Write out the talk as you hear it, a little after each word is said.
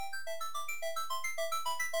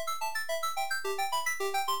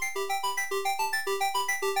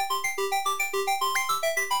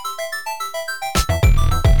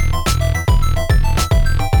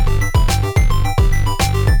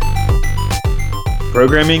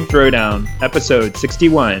Programming Throwdown, episode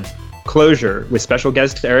 61, Clojure, with special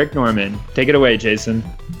guest Eric Norman. Take it away, Jason.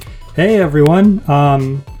 Hey, everyone.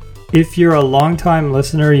 If you're a longtime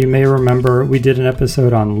listener, you may remember we did an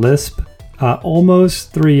episode on Lisp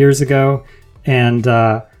almost 3 years ago, and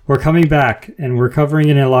we're coming back, and we're covering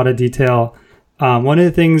it in a lot of detail. One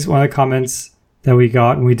of the comments that we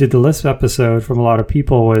got when we did the Lisp episode from a lot of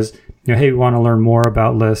people was, hey, we want to learn more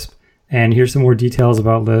about Lisp, and here's some more details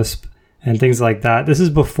about Lisp, and things like that. This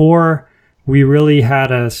is before we really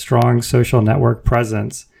had a strong social network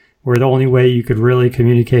presence, where the only way you could really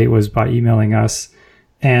communicate was by emailing us.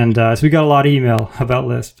 And so we got a lot of email about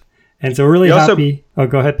Lisp. And so we're really happy. Oh,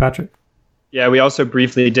 go ahead, Patrick. Yeah, we also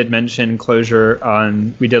briefly did mention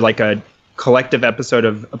Clojure we did like a collective episode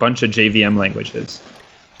of a bunch of JVM languages.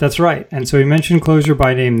 That's right. And so we mentioned Clojure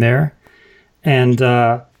by name there. And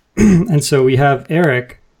and so we have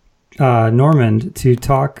Eric Normand to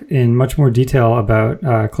talk in much more detail about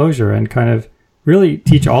Clojure and kind of really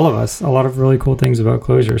teach all of us a lot of really cool things about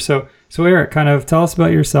Clojure. So Eric, kind of tell us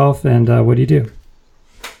about yourself and what do you do?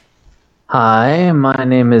 Hi, my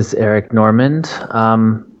name is Eric Normand.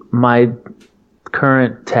 My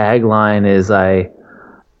current tagline is I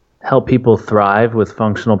help people thrive with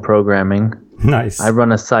functional programming. Nice. I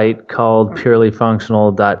run a site called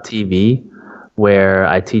purelyfunctional.tv where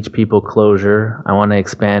I teach people Clojure. I want to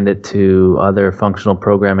expand it to other functional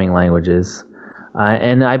programming languages.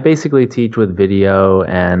 And I basically teach with video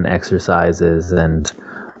and exercises and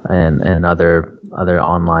other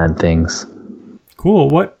online things. Cool.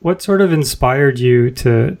 What sort of inspired you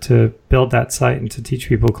to build that site and to teach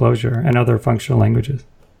people Clojure and other functional languages?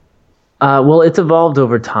 Well, it's evolved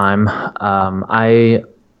over time. I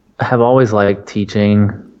have always liked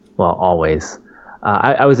teaching. Well, always.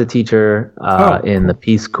 I was a teacher in the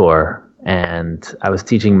Peace Corps, and I was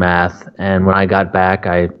teaching math. And when I got back,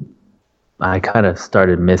 I kind of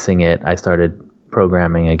started missing it. I started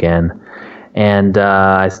programming again, and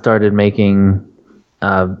I started making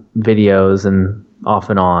videos and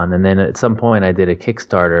off and on. And then at some point, I did a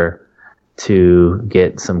Kickstarter to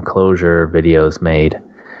get some Clojure videos made,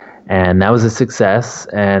 and that was a success.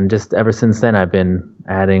 And just ever since then, I've been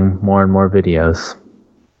adding more and more videos.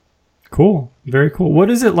 Cool. Very cool.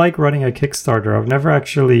 What is it like running a Kickstarter?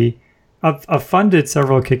 I've funded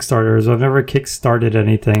several Kickstarters. I've never kickstarted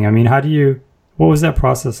anything. I mean, what was that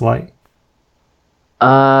process like?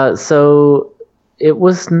 So it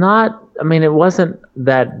wasn't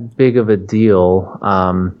that big of a deal.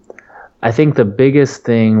 I think the biggest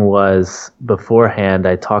thing was beforehand,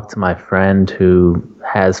 I talked to my friend who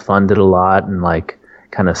has funded a lot and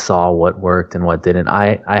kind of saw what worked and what didn't.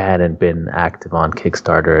 I hadn't been active on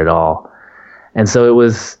Kickstarter at all. And so it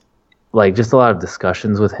was just a lot of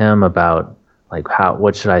discussions with him about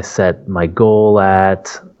what should I set my goal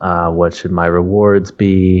at? What should my rewards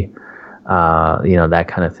be? That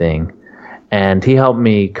kind of thing. And he helped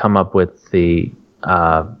me come up with the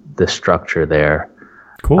structure there.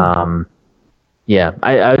 Cool. Yeah,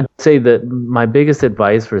 I would say that my biggest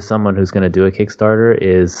advice for someone who's going to do a Kickstarter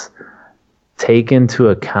is take into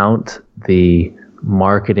account the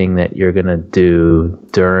marketing that you're going to do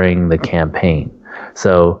during the campaign.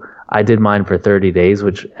 So I did mine for 30 days,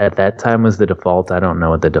 which at that time was the default. I don't know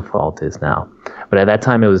what the default is now, but at that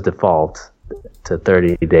time it was default to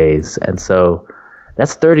 30 days. And so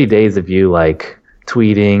that's 30 days of you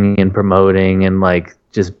tweeting and promoting and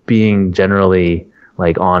just being generally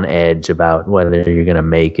on edge about whether you're going to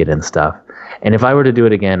make it and stuff. And if I were to do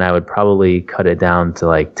it again, I would probably cut it down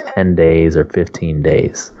to 10 days or 15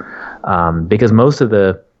 days. Because most of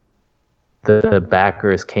the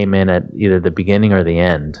backers came in at either the beginning or the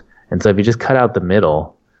end. And so if you just cut out the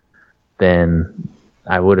middle, then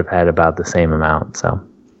I would have had about the same amount. So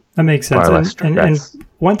that makes sense. And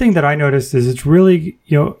one thing that I noticed is it's really,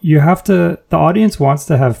 you have to, the audience wants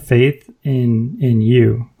to have faith in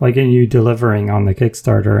you, in you delivering on the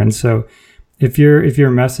Kickstarter. And so if you're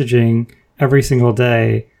messaging every single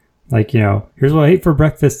day, here's what I ate for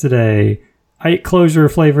breakfast today, I ate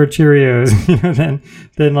Clojure flavored Cheerios,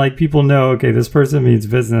 then people know, okay, this person means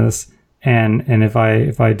business. And if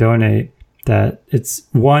I donate, that it's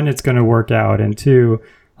going to work out. And two,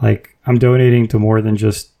 I'm donating to more than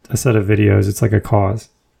just a set of videos. It's like a cause.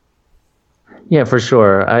 Yeah, for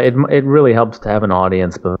sure. It really helps to have an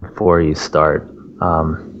audience before you start.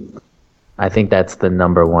 I think that's the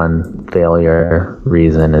number one failure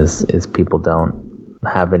reason is people don't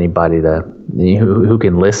have anybody who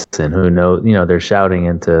can listen, who know, they're shouting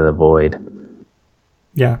into the void.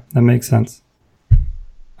 Yeah, that makes sense.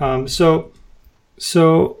 So,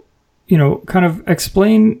 kind of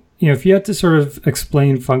explain, if you had to sort of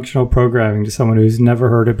explain functional programming to someone who's never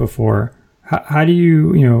heard it before, how do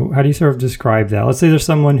you sort of describe that? Let's say there's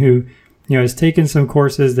someone who, has taken some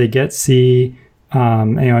courses, they get C,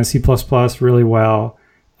 and C++ really well,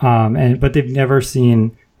 but they've never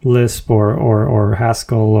seen Lisp or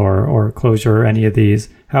Haskell or Clojure or any of these.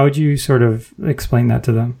 How would you sort of explain that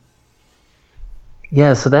to them?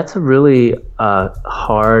 Yeah, so that's a really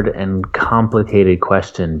hard and complicated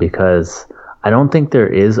question, because I don't think there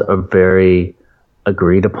is a very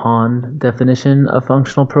agreed upon definition of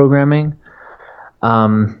functional programming.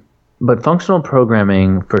 But functional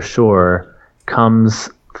programming, for sure, comes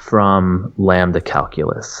from lambda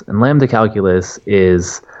calculus. And lambda calculus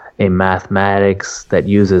is a mathematics that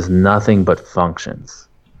uses nothing but functions.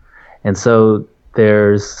 And so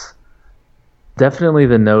there's definitely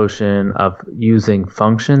the notion of using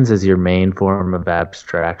functions as your main form of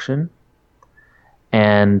abstraction.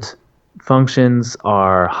 And functions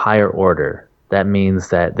are higher order. That means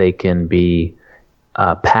that they can be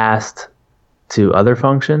passed to other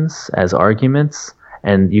functions as arguments,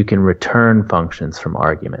 and you can return functions from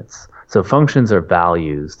arguments. So functions are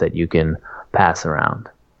values that you can pass around.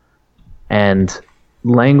 And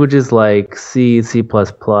languages like C, C++,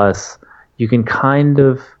 you can kind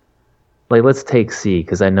of, like, let's take C,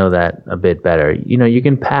 because I know that a bit better. You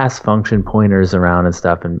can pass function pointers around and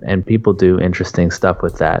stuff, and people do interesting stuff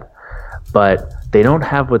with that. But they don't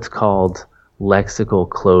have what's called lexical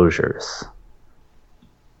closures.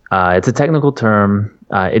 It's a technical term.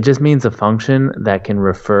 It just means a function that can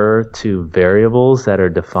refer to variables that are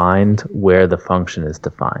defined where the function is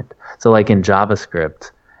defined. So like in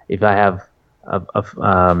JavaScript, if I have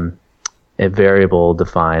a variable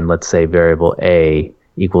defined, let's say variable A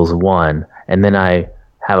equals 1, and then I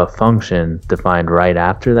have a function defined right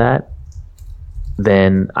after that,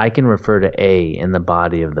 then I can refer to A in the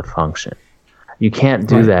body of the function. You can't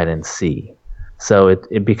do that in C. So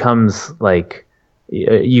it becomes like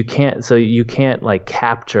you can't like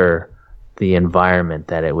capture the environment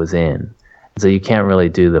that it was in. So you can't really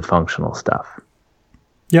do the functional stuff.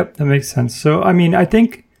 Yep, that makes sense. So, I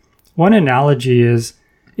think one analogy is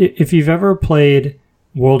if you've ever played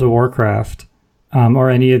World of Warcraft or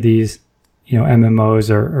any of these, MMOs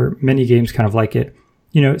or mini games kind of like it,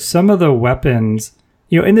 some of the weapons,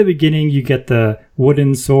 in the beginning you get the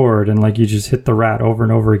wooden sword and like you just hit the rat over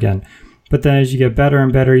and over again. But then as you get better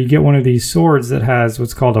and better, you get one of these swords that has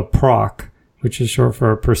what's called a proc, which is short for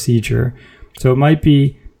a procedure. So it might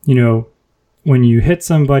be, when you hit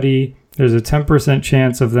somebody, there's a 10%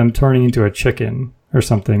 chance of them turning into a chicken or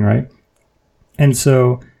something, right? And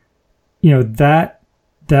so, that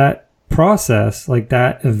process, like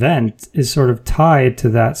that event, is sort of tied to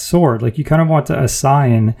that sword. Like you kind of want to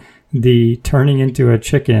assign the turning into a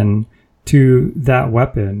chicken to that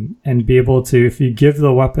weapon and be able to, if you give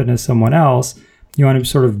the weapon to someone else, you want to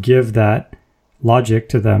sort of give that logic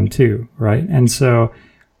to them too, right? And so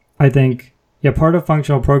I think, part of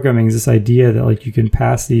functional programming is this idea that like you can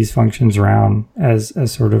pass these functions around as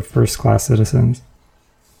sort of first-class citizens.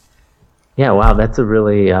 Yeah, wow, that's a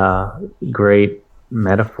really great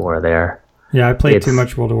metaphor there. Yeah, I played too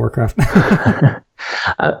much World of Warcraft.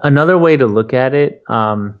 Another way to look at it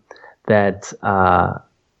that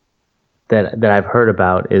I've heard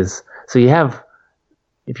about is, so you have,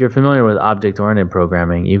 if you're familiar with object-oriented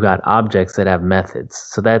programming, you've got objects that have methods.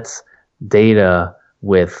 So that's data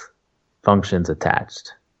with functions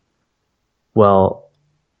attached. Well,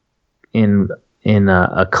 in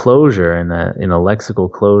a closure, in a lexical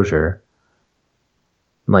closure,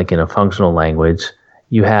 like in a functional language,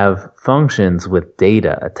 you have functions with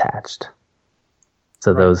data attached.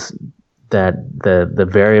 So those that the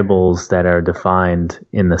variables that are defined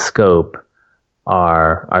in the scope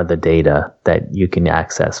are the data that you can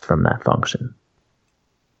access from that function.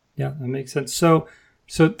 Yeah, that makes sense. So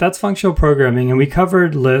that's functional programming, and we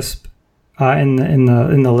covered Lisp in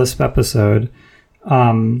the Lisp episode.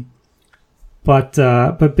 But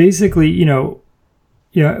basically,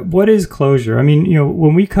 what is Clojure?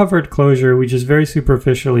 When we covered Clojure, we just very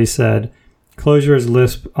superficially said Clojure is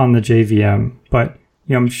Lisp on the JVM, but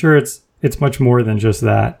I'm sure it's much more than just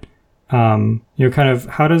that. Kind of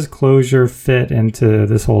how does Clojure fit into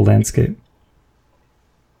this whole landscape?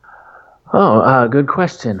 Good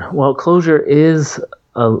question. Well, Clojure is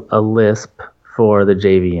a Lisp for the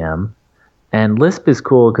JVM, and Lisp is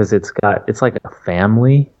cool because it's like a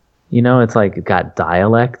family. It's like it got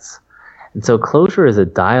dialects, and so Clojure is a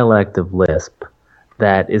dialect of Lisp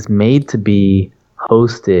that is made to be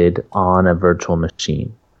hosted on a virtual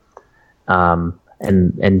machine.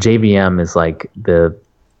 and JVM is like the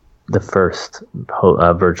first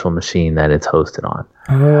virtual machine that it's hosted on.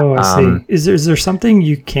 Oh, I see. Is there something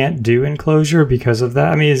you can't do in Clojure because of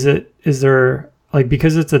that? I mean, is there like,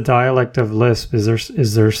 because it's a dialect of Lisp, is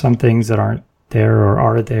there some things that aren't there or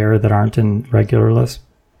are there that aren't in regular Lisp?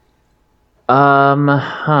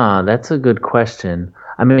 That's a good question.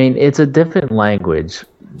 I mean, it's a different language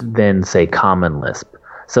than, say, Common Lisp.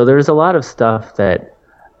 So there's a lot of stuff that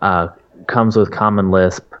comes with Common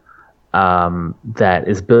Lisp that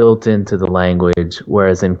is built into the language,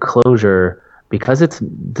 whereas in Clojure, because it's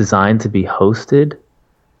designed to be hosted,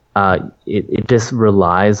 it just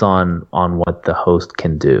relies on what the host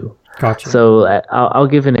can do. Gotcha. So I'll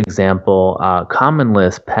give an example. Common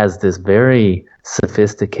Lisp has this very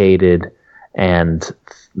sophisticated and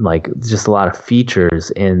like just a lot of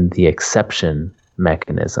features in the exception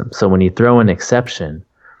mechanism. So when you throw an exception,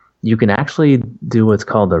 you can actually do what's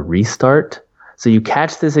called a restart. So you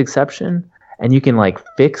catch this exception and you can like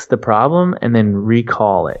fix the problem and then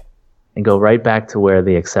recall it and go right back to where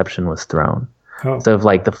the exception was thrown. Oh. So if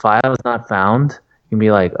like the file is not found, you can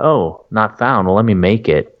be like, oh, not found. Well, let me make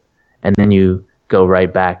it. And then you go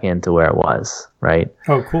right back into where it was, right?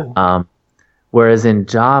 Oh, cool. Whereas in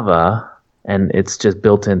Java, and it's just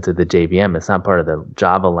built into the JVM, it's not part of the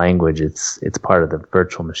Java language, it's part of the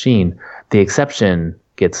virtual machine, the exception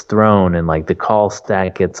gets thrown and like the call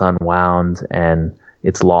stack gets unwound and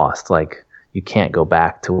it's lost. Like you can't go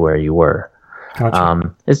back to where you were.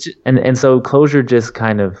 Gotcha. It's just, and so Clojure just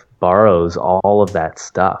kind of borrows all of that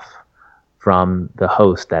stuff from the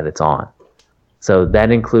host that it's on. So that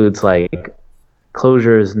includes like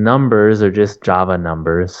Clojure's numbers are just Java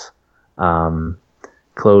numbers.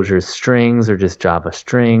 Clojure's strings are just Java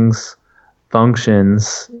strings.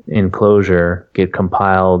 Functions in Clojure get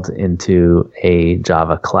compiled into a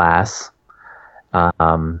Java class.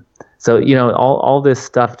 So, you know, all this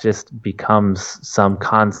stuff just becomes some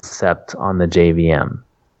concept on the JVM.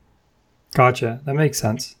 Gotcha. That makes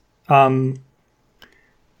sense.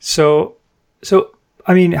 So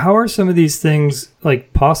I mean, how are some of these things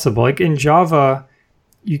like possible? Like in Java,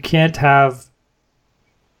 you can't have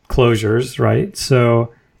closures, right?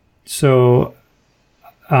 So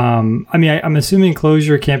I mean, I'm assuming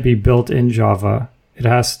Clojure can't be built in Java. It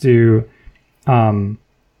has to,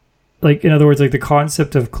 like, in other words, like the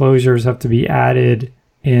concept of closures have to be added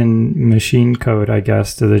in machine code, I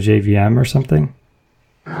guess, to the JVM or something.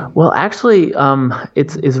 Well, actually,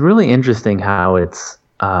 it's really interesting how it's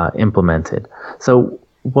implemented. So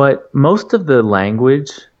what most of the language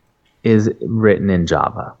is written in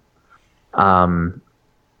Java.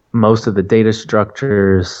 Most of the data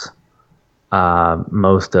structures,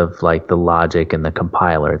 most of like the logic and the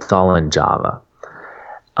compiler, it's all in Java.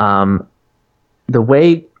 The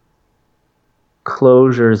way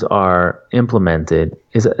closures are implemented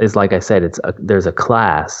is like I said, there's a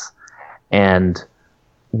class, and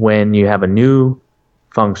when you have a new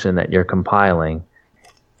function that you're compiling,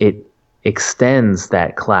 it extends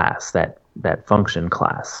that class, that function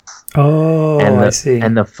class. Oh, I see.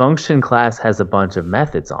 And the function class has a bunch of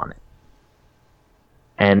methods on it.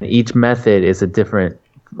 And each method is a different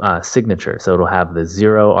signature. So it'll have the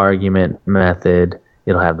 0 argument method,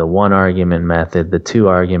 it'll have the 1 argument method, the 2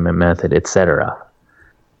 argument method, etc.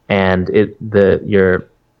 And the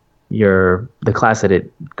class that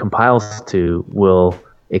it compiles to will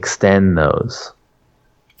extend those.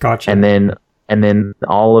 Gotcha. And then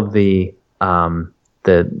all of the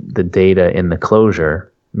data in the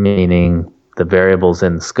closure, meaning the variables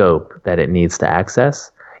in the scope that it needs to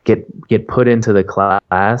access, get put into the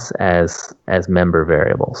class as member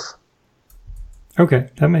variables. Okay,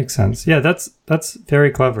 that makes sense. Yeah, that's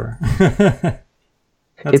very clever.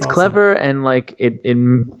 It's awesome. Clever, and like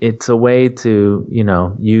it's a way to, you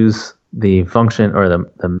know, use the function or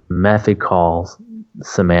the method calls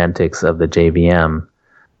semantics of the JVM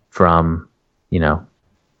from, you know,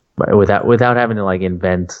 without having to like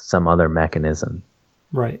invent some other mechanism.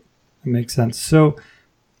 Right. That makes sense. So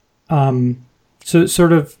so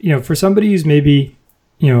sort of, you know, for somebody who's maybe,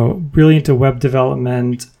 you know, really into web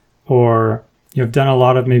development, or you've done a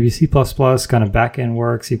lot of maybe C++ kind of backend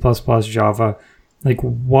work, C++, Java, like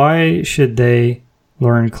why should they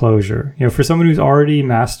learn Clojure? You know, for someone who's already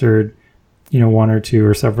mastered, you know, one or two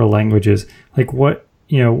or several languages, like what,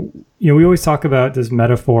 you know, we always talk about this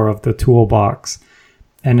metaphor of the toolbox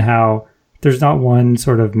and how there's not one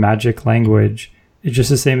sort of magic language. It's just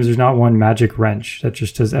the same as there's not one magic wrench that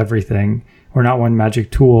just does everything, or not one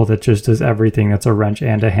magic tool that just does everything. That's a wrench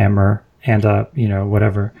and a hammer and a, you know,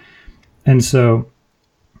 whatever. And so,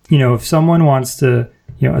 you know, if someone wants to,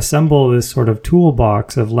 you know, assemble this sort of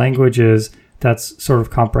toolbox of languages that's sort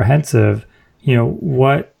of comprehensive,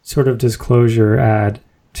 what sort of does Clojure add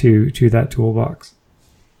to that toolbox?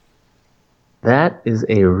 That is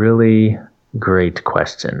a really great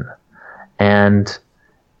question. And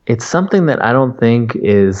it's something that I don't think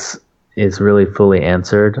is really fully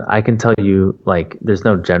answered. I can tell you, like, there's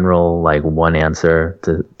no general, like, one answer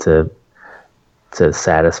to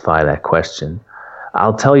satisfy that question.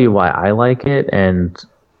 I'll tell you why I like it, and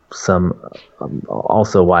some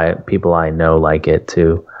also why people I know like it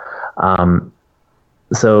too.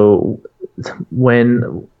 So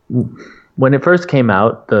when it first came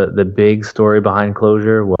out, the big story behind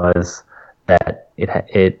Clojure was that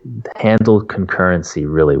it handled concurrency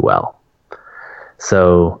really well.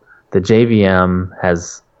 So the JVM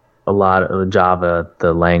has a lot of Java,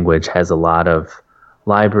 the language has a lot of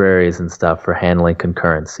libraries and stuff for handling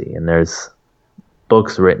concurrency, and there's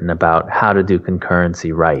books written about how to do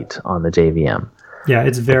concurrency right on the JVM. Yeah,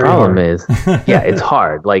 it's very hard. The problem is, yeah, it's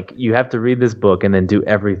hard. Like, you have to read this book and then do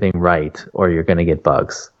everything right, or you're going to get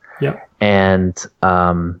bugs. Yeah. And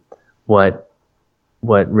what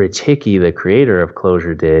Rich Hickey, the creator of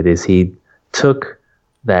Clojure, did is he took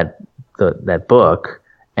that book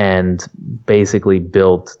and basically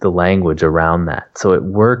built the language around that, so it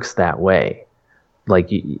works that way. Like,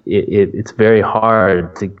 it's very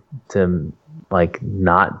hard to like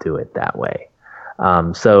not do it that way.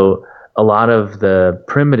 So a lot of the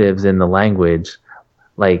primitives in the language,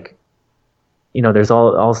 like, there's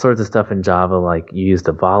all sorts of stuff in Java, like you use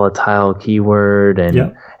the volatile keyword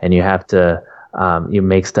and you have to you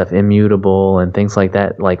make stuff immutable and things like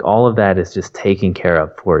that. Like, all of that is just taken care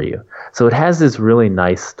of for you. So it has this really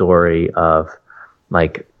nice story of,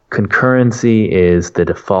 like, concurrency is the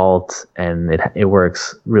default, and it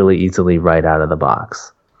works really easily right out of the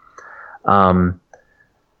box.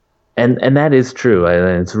 And that is true,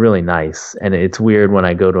 and it's really nice. And it's weird when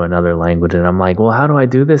I go to another language and I'm like, well, how do I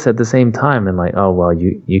do this at the same time? And like, oh, well,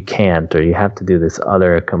 you can't, or you have to do this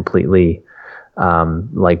other completely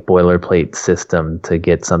like boilerplate system to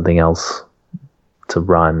get something else to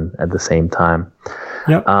run at the same time.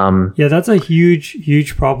 Yep. Yeah, that's a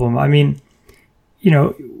huge problem. I mean,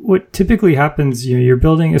 what typically happens, you're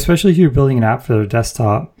building, especially if you're building an app for the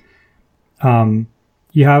desktop,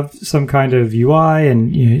 you have some kind of UI,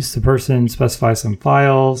 and the person specifies some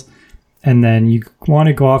files, and then you want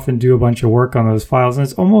to go off and do a bunch of work on those files, and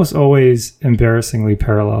it's almost always embarrassingly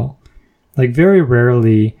parallel. Like, very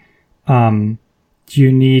rarely do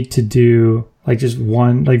you need to do like just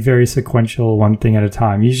one, like, very sequential one thing at a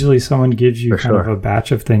time. Usually someone gives you kind of a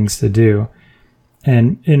batch of things to do.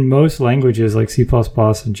 And in most languages like C++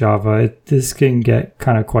 and Java, this can get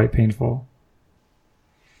kind of quite painful.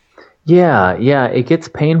 Yeah, it gets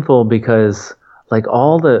painful because, like,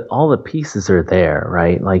 all the pieces are there,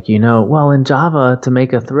 right? Like, well, in Java, to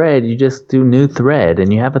make a thread, you just do new thread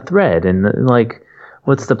and you have a thread, and like,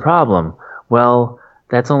 what's the problem? Well,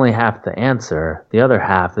 that's only half the answer. The other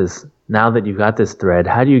half is, now that you've got this thread,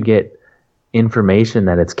 how do you get information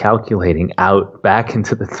that it's calculating out back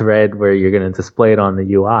into the thread where you're going to display it on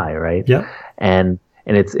the UI, right? Yeah. And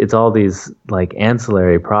it's all these, like,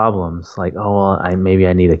 ancillary problems, like, oh, well, maybe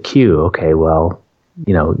I need a queue. Okay, well,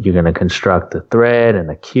 you're going to construct a thread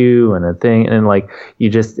and a queue and a thing, and like, it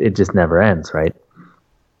just never ends, right?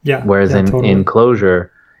 Yeah. Whereas totally. in Clojure,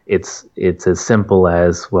 it's as simple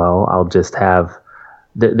as, well, I'll just have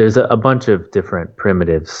there's a bunch of different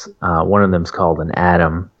primitives. One of them is called an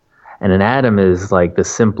atom. And an atom is like the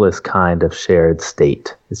simplest kind of shared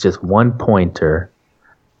state. It's just one pointer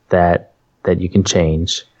that you can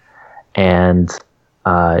change. And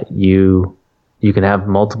you can have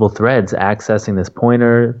multiple threads accessing this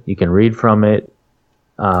pointer. You can read from it,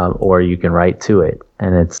 or you can write to it.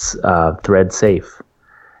 And it's thread safe.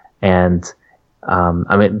 And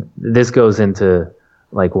this goes into,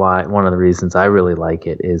 like, why one of the reasons I really like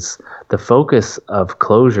it is the focus of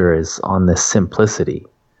Clojure is on this simplicity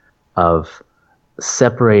of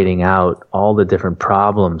separating out all the different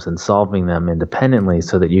problems and solving them independently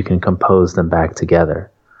so that you can compose them back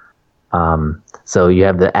together. So you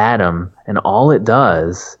have the atom, and all it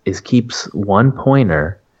does is keeps one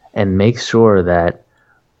pointer and makes sure that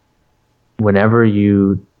whenever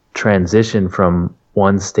you transition from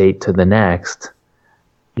one state to the next,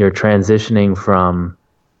 you're transitioning from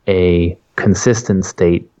a consistent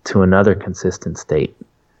state to another consistent state,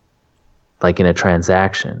 like in a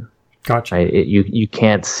transaction. Gotcha. Right? You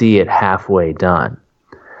can't see it halfway done.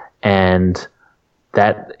 And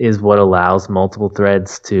that is what allows multiple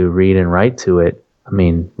threads to read and write to it. I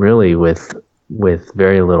mean, really with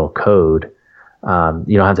very little code.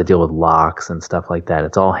 You don't have to deal with locks and stuff like that.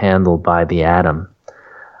 It's all handled by the atom.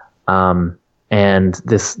 And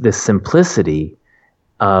this simplicity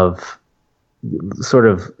of sort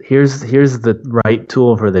of here's the right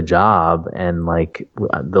tool for the job, and like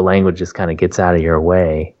the language just kind of gets out of your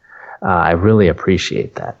way. I really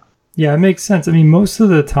appreciate that. Yeah, it makes sense. I mean, most of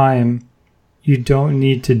the time, you don't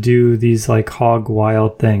need to do these like hog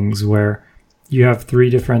wild things where you have 3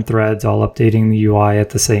 different threads all updating the UI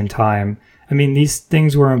at the same time. I mean, these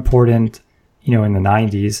things were important, in the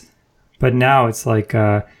 90s, but now it's like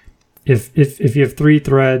if you have 3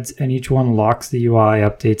 threads and each one locks the UI,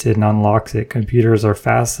 updates it, and unlocks it, computers are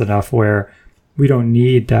fast enough where we don't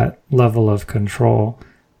need that level of control.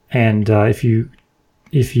 And if you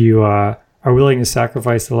are willing to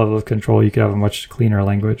sacrifice the level of control, you could have a much cleaner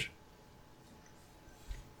language.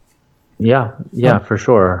 Yeah, for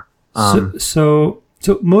sure. So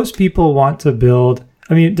most people want to build.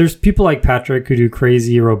 I mean, there's people like Patrick who do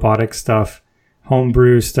crazy robotic stuff,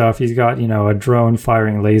 homebrew stuff. He's got a drone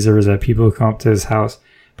firing lasers at people who come up to his house.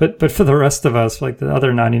 But for the rest of us, like the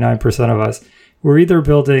other 99% of us, we're either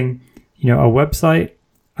building a website,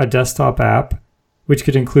 a desktop app, which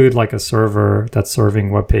could include like a server that's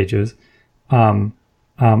serving web pages, or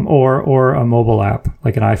a mobile app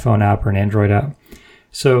like an iPhone app or an Android app.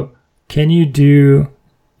 So can you do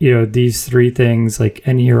these 3 things, like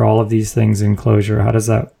any or all of these things in Clojure? How does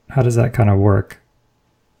that kind of work?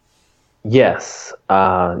 Yes,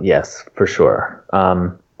 for sure.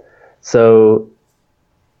 So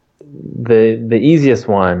the easiest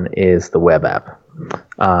one is the web app.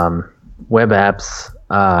 Web apps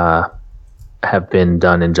have been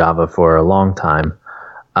done in Java for a long time.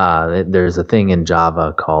 There's a thing in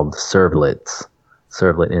Java called servlet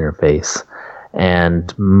interface,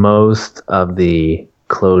 and most of the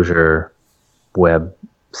Clojure web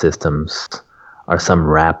systems are some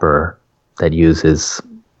wrapper that uses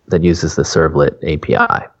the servlet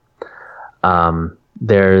API.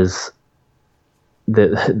 There's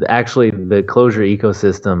the Clojure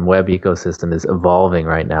ecosystem, web ecosystem, is evolving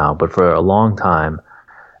right now, but for a long time,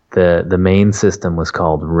 the main system was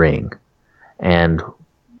called Ring, and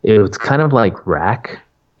it was kind of like Rack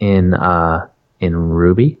in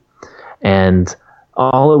Ruby, and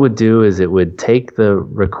all it would do is it would take the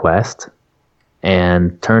request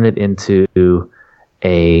and turn it into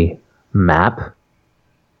a map,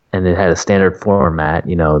 and it had a standard format.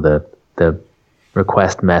 The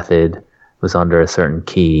request method was under a certain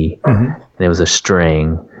key, and it was a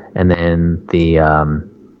string, and then the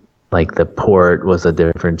port was a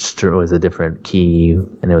different key,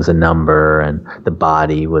 and it was a number, and the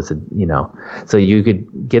body was so you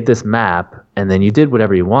could get this map, and then you did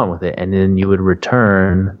whatever you want with it, and then you would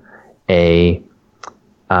return a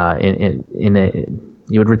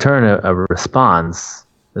response.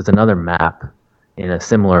 There's another map in a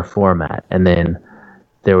similar format, and then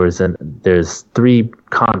there's 3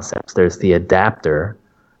 concepts. There's the adapter,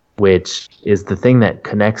 which is the thing that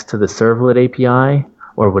connects to the servlet API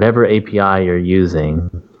or whatever API you're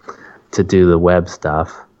using to do the web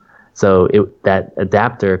stuff. So that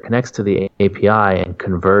adapter connects to the API and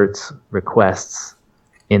converts requests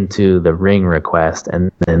into the Ring request,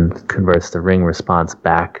 and then converts the Ring response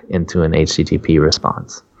back into an HTTP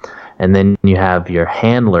response. And then you have your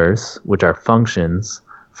handlers, which are functions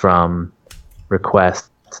from request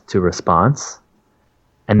to response,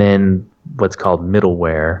 and then what's called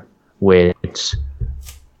middleware, which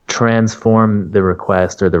transform the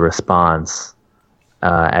request or the response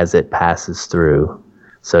as it passes through.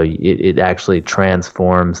 So it actually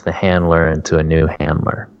transforms the handler into a new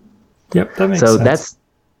handler. Yep, that makes sense.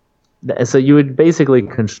 So you would basically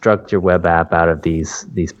construct your web app out of these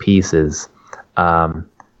pieces. And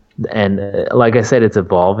like I said, it's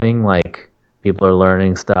evolving. Like, people are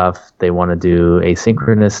learning stuff. They want to do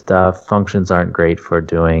asynchronous stuff. Functions aren't great for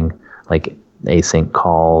doing like async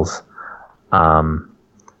calls.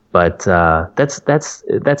 But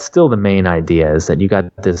that's still the main idea, is that you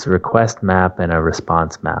got this request map and a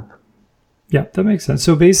response map. Yeah, that makes sense.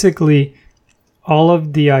 So basically, all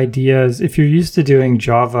of the ideas, if you're used to doing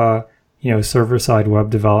Java, server-side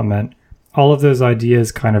web development, all of those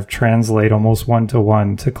ideas kind of translate almost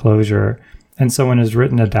one-to-one to Clojure. And someone has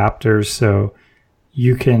written adapters so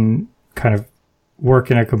you can kind of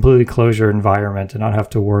work in a completely Clojure environment and not have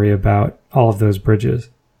to worry about all of those bridges.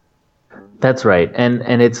 That's right.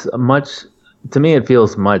 And it's to me, it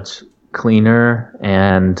feels much cleaner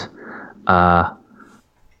and, how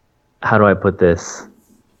do I put this?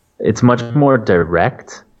 It's much more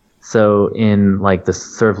direct. So in like the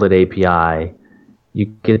servlet API, you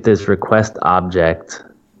get this request object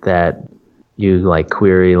that you like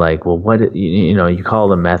query, like, well, what, you call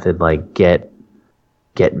the method like get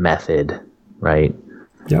method, right?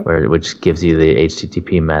 Yep. Which gives you the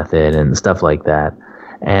HTTP method and stuff like that.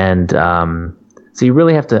 And So you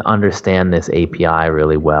really have to understand this API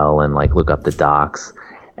really well and like look up the docs.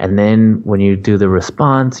 And then when you do the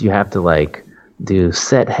response, you have to like do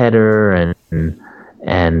set header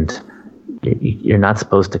and you're not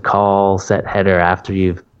supposed to call set header after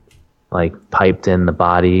you've like piped in the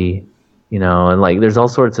body, and like there's all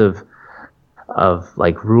sorts of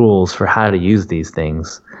like rules for how to use these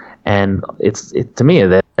things. And to me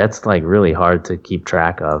that's like really hard to keep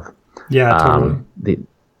track of. Yeah, totally.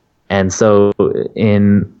 And so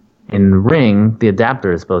in Ring, the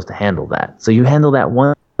adapter is supposed to handle that. So you handle that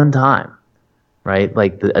one time, right?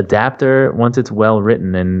 Like the adapter, once it's well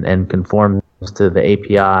written and conforms to the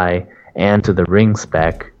API and to the Ring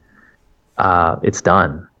spec, it's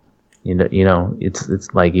done.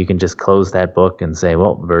 It's like you can just close that book and say,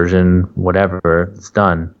 well, version whatever, it's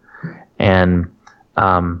done. And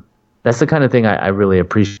that's the kind of thing I really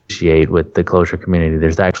appreciate with the Clojure community.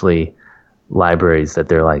 There's actually libraries that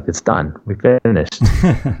they're like, it's done, we finished.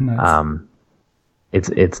 Nice.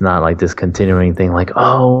 It's not like this continuing thing like,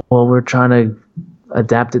 oh, well, we're trying to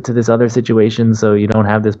adapt it to this other situation so you don't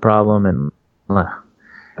have this problem, and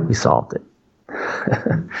we solved it.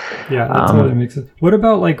 Yeah, that totally makes sense. What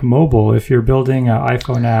about like mobile? If you're building an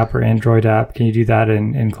iPhone app or Android app, can you do that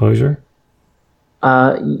in Clojure?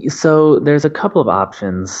 So there's a couple of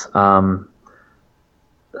options.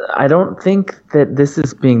 I don't think that this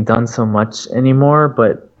is being done so much anymore,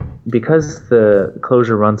 but because the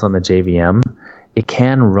Clojure runs on the JVM, it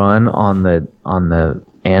can run on the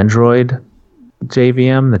Android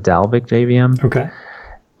JVM, the Dalvik JVM. Okay.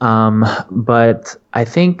 But I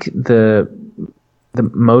think the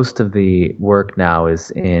most of the work now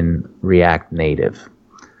is in React Native.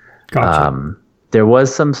 Gotcha. There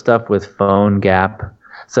was some stuff with PhoneGap.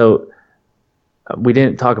 So we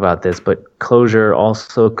didn't talk about this, but Clojure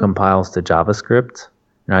also compiles to JavaScript.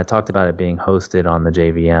 And I talked about it being hosted on the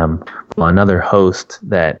JVM. Well, another host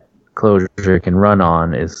that Clojure can run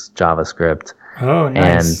on is JavaScript. Oh,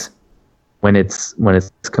 nice. And when it's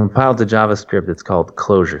compiled to JavaScript, it's called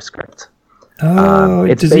ClojureScript. Oh,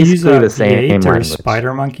 it's does it use basically the same V8 or language.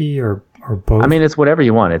 SpiderMonkey or both? I mean, it's whatever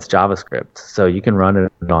you want. It's JavaScript, so you can run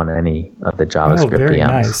it on any of the JavaScript very VMs.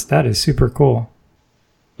 Nice. That is super cool.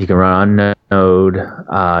 You can run on Node.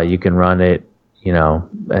 You can run it,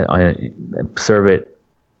 serve it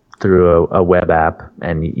through a web app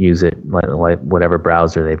and use it like whatever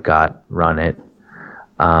browser they've got. Run it.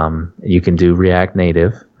 You can do React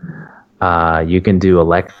Native. You can do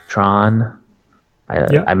Electron.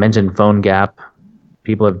 I mentioned PhoneGap.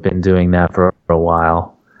 People have been doing that for a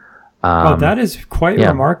while. That is quite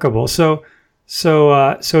remarkable. So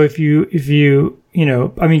if you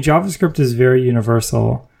I mean, JavaScript is very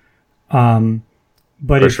universal.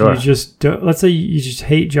 But if you just let's say you just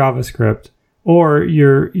hate JavaScript, or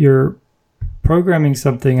you're programming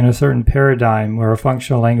something in a certain paradigm where a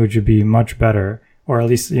functional language would be much better, or at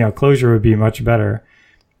least Clojure would be much better,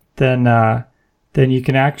 then you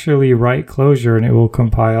can actually write Clojure and it will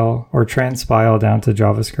compile or transpile down to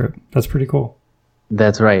JavaScript. That's pretty cool.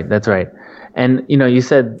 That's right. And you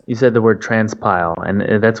said the word transpile,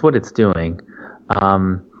 and that's what it's doing.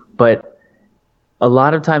 But a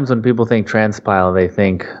lot of times when people think transpile, they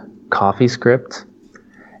think CoffeeScript.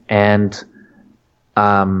 And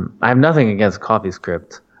I have nothing against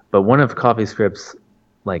CoffeeScript, but one of CoffeeScript's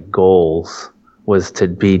like goals was to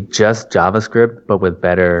be just JavaScript, but with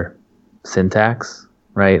better syntax,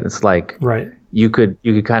 right? It's like you could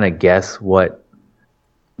kind of guess what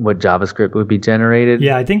JavaScript would be generated.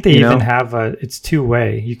 Yeah, I think they even have it's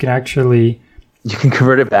two-way. You can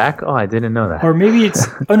convert it back. Oh, I didn't know that. Or maybe it's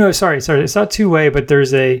sorry, it's not two-way, but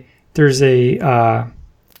there's a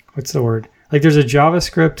what's the word? Like there's a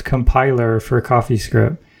JavaScript compiler for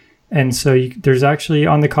CoffeeScript, and so there's actually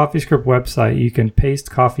on the CoffeeScript website you can paste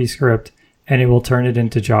CoffeeScript and it will turn it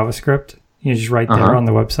into JavaScript. You just right there on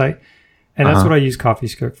the website, and that's what I use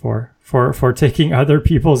CoffeeScript for taking other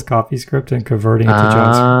people's CoffeeScript and converting it to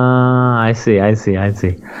JavaScript. I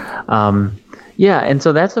see. Yeah, and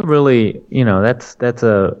so that's a really, that's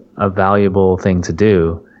a valuable thing to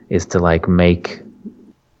do, is to like make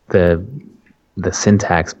the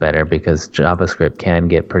syntax better, because JavaScript can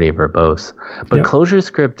get pretty verbose. But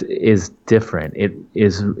ClojureScript is different.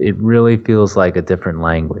 It really feels like a different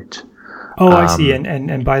language. Oh, I see.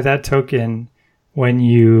 And by that token, when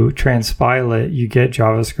you transpile it, you get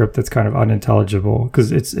JavaScript that's kind of unintelligible,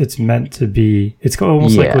 because it's meant to be. It's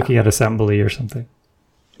almost like looking at assembly or something.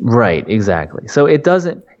 Right, exactly. So it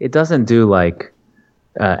doesn't do like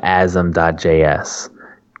asm.js.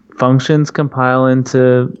 Functions compile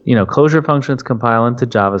into, Clojure functions compile into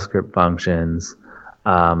JavaScript functions.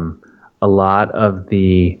 A lot of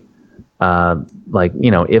the like,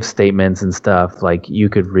 if statements and stuff, like you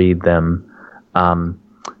could read them.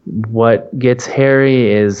 What gets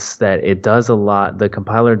hairy is that it does the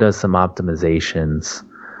compiler does some optimizations.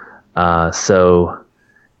 So,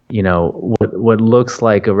 what looks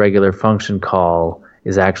like a regular function call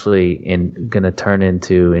is actually going to turn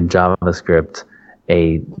into, in JavaScript,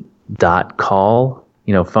 a dot call.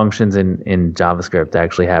 Functions in JavaScript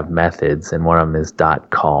actually have methods, and one of them is dot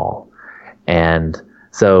call. And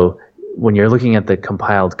so when you're looking at the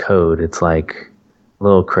compiled code, it's like a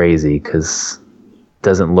little crazy because it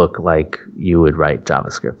doesn't look like you would write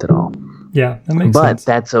JavaScript at all. Yeah, that makes sense. But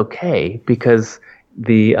that's okay because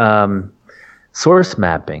the source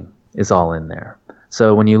mapping is all in there.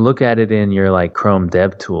 So when you look at it in your like Chrome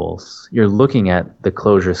DevTools, you're looking at the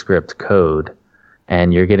ClojureScript code,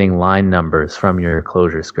 and you're getting line numbers from your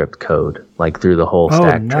ClojureScript code, like through the whole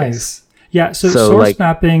stack trace. Nice. Yeah, so source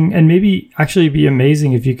mapping, and maybe actually it'd be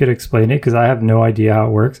amazing if you could explain it, because I have no idea how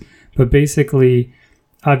it works. But basically,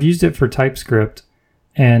 I've used it for TypeScript,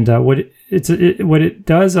 and what it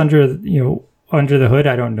does under the hood,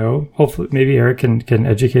 I don't know. Hopefully, maybe Eric can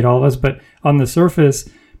educate all of us. But on the surface,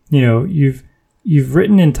 you've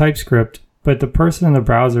written in TypeScript, but the person in the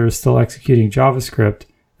browser is still executing JavaScript.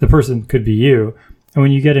 The person could be you. And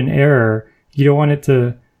when you get an error, you don't want it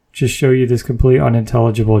to just show you this complete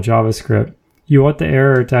unintelligible JavaScript. You want the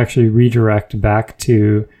error to actually redirect back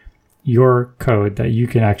to your code that you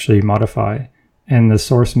can actually modify. And the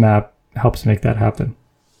source map helps make that happen.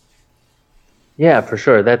 Yeah, for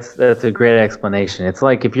sure. That's a great explanation. It's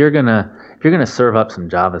like if you're gonna serve up some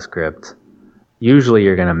JavaScript, usually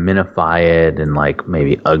you're gonna minify it and like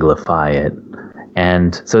maybe uglify it.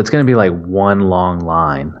 And so it's gonna be like one long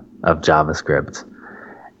line of JavaScript.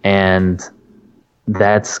 And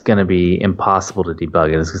that's going to be impossible to debug.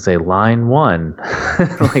 And it's going to say line 1,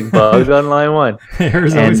 like bug on line 1.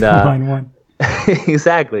 There's always line 1.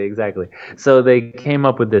 Exactly. So they came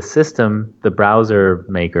up with this system, the browser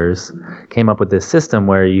makers came up with this system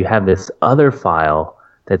where you have this other file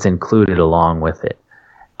that's included along with it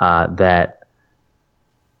that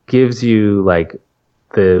gives you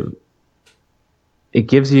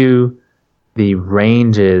the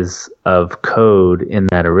ranges of code in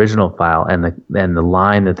that original file and the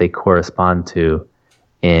line that they correspond to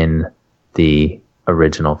in the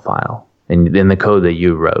original file, in the code that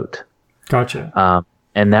you wrote. Gotcha.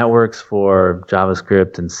 And that works for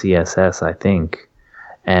JavaScript and CSS, I think,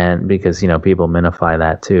 and because people minify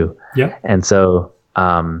that too. Yeah. And so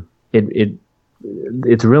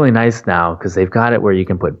it's really nice now because they've got it where you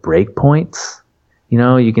can put breakpoints.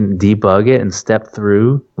 You can debug it and step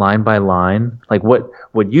through line by line, like what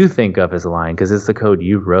you think of as a line, because it's the code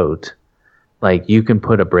you wrote. Like you can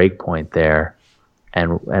put a breakpoint there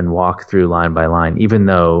and walk through line by line, even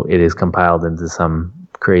though it is compiled into some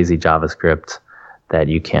crazy JavaScript that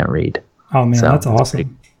you can't read. Oh man, that's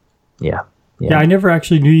awesome. Yeah. I never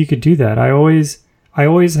actually knew you could do that. I always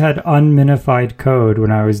had unminified code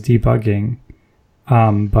when I was debugging.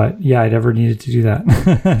 But yeah, I never needed to do that.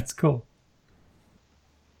 That's cool.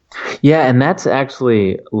 Yeah, and that's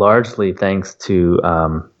actually largely thanks to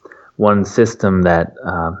one system that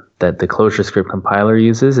the ClojureScript compiler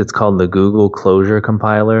uses. It's called the Google Clojure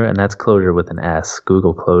compiler, and that's Clojure with an S,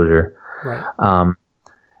 Google Clojure. Right.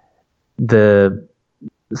 The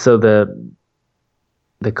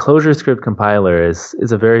ClojureScript compiler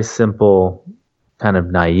is a very simple, kind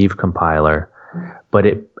of naive compiler, but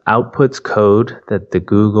it outputs code that the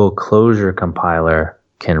Google Clojure compiler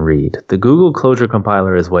can read. The Google Clojure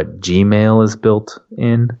compiler is what Gmail is built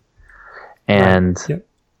in, and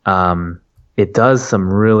it does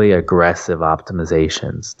some really aggressive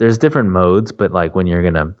optimizations. There's different modes, but like when you're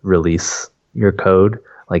gonna release your code,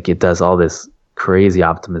 like it does all this crazy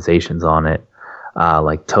optimizations on it,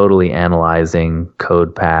 like totally analyzing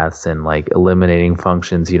code paths and like eliminating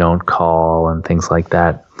functions you don't call and things like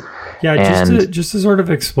that. Yeah, just to sort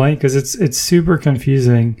of explain, because it's super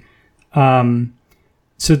confusing.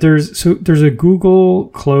 So there's a Google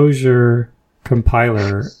Clojure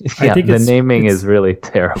compiler. Yeah, I think the naming is really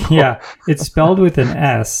terrible. Yeah, it's spelled with an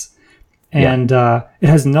S, and it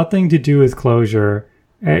has nothing to do with Clojure,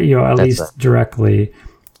 at least directly.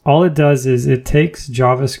 All it does is it takes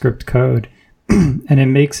JavaScript code and it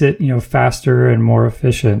makes it faster and more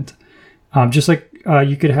efficient. Just like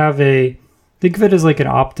you could have think of it as like an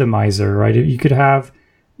optimizer, right? You could have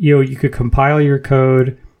you could compile your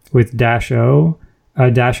code with -O.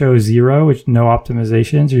 -O0, which no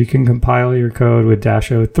optimizations, or you can compile your code with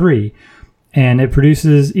 -O3, and it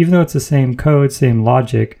produces, even though it's the same code, same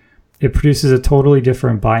logic, it produces a totally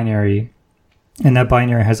different binary, and that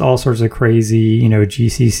binary has all sorts of crazy,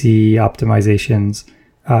 GCC optimizations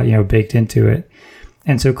baked into it.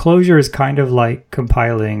 And so Clojure is kind of like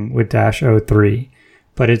compiling with -03,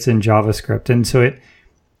 but it's in JavaScript. And so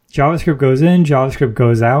JavaScript goes in, JavaScript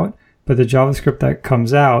goes out, but the JavaScript that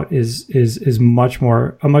comes out is a much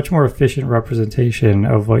more efficient representation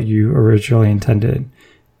of what you originally intended.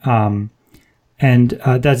 And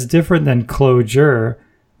that's different than Clojure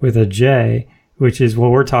with a J, which is what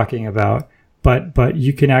we're talking about. But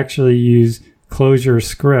you can actually use Clojure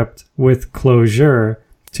script with Clojure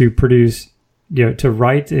to produce, to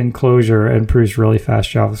write in Clojure and produce really fast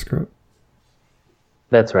JavaScript.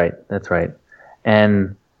 That's right.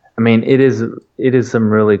 And I mean, it is some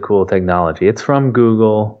really cool technology. It's from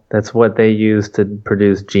Google. That's what they use to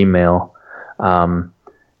produce Gmail.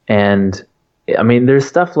 And I mean, there's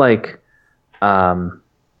stuff like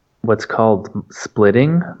what's called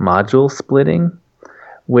splitting, module splitting,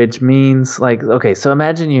 which means like, okay, so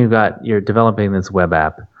imagine you're developing this web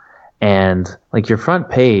app, and like your front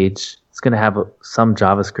page is going to have some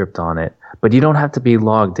JavaScript on it, but you don't have to be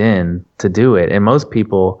logged in to do it. And most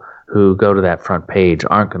people who go to that front page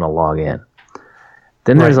aren't going to log in.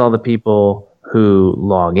 Then there's all the people who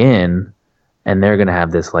log in, and they're going to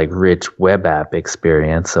have this like rich web app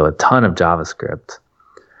experience, so a ton of JavaScript.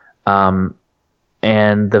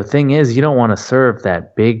 And the thing is, you don't want to serve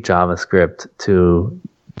that big JavaScript to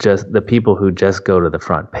just the people who just go to the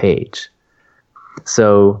front page.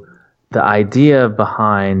 So the idea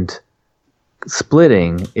behind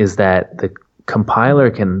splitting is that the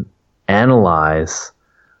compiler can analyze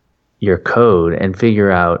your code and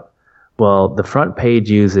figure out, well, the front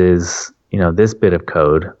page uses, this bit of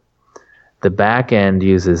code, the back end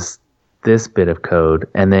uses this bit of code,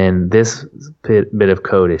 and then this bit of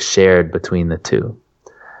code is shared between the two.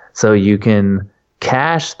 So you can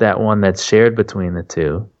cache that one that's shared between the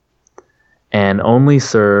two and only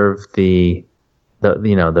serve the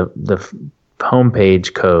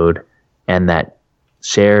homepage code and that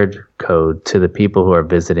shared code to the people who are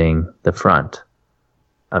visiting the front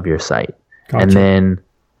of your site. Gotcha. And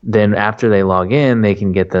then after they log in, they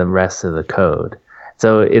can get the rest of the code.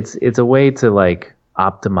 So it's a way to like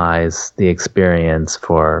optimize the experience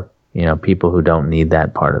for people who don't need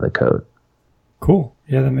that part of the code. Cool.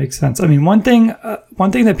 Yeah, that makes sense. I mean, one thing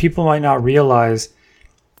that people might not realize,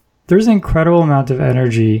 there's an incredible amount of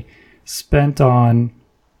energy spent on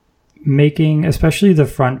making, especially the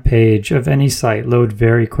front page of any site, load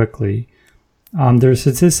very quickly. There's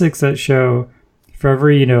statistics that show for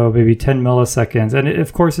every, maybe 10 milliseconds, and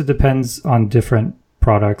of course it depends on different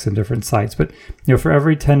products and different sites, but for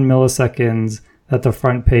every 10 milliseconds that the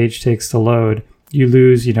front page takes to load, you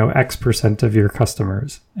lose, X% of your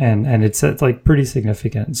customers, and it's like pretty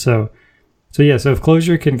significant. So if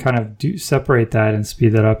Clojure can kind of separate that and speed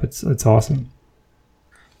that up, it's awesome.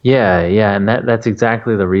 Yeah, and that's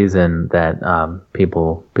exactly the reason that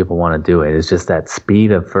people want to do it. It's just that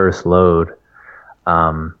speed of first load,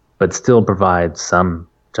 but still provide some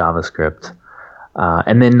JavaScript,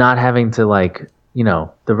 and then not having to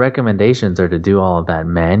the recommendations are to do all of that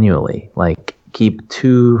manually, like keep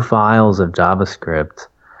 2 files of JavaScript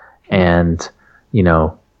and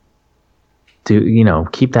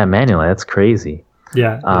keep that manually. That's crazy.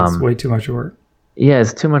 Yeah, it's way too much work. Yeah,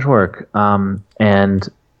 it's too much work. And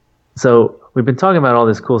so we've been talking about all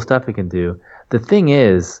this cool stuff we can do. The thing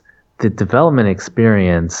is, the development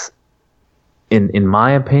experience, in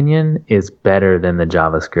my opinion, is better than the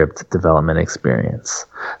JavaScript development experience.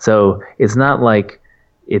 So it's not like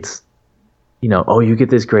it's you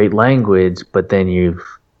get this great language, but then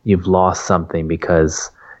you've lost something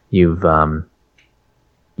because you have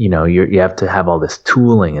to have all this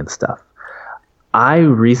tooling and stuff. Let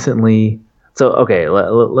me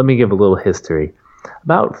give a little history.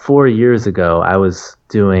 About 4 years ago, I was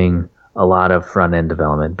doing a lot of front-end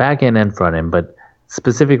development, back-end and front-end, but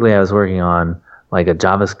specifically I was working on like a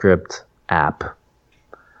JavaScript app.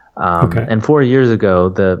 And 4 years ago,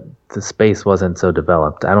 the space wasn't so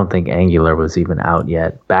developed. I don't think Angular was even out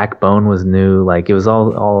yet. Backbone was new. Like it was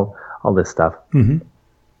all this stuff. Mm-hmm.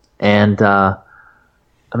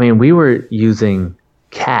 And we were using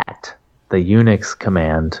cat, the Unix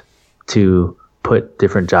command, to put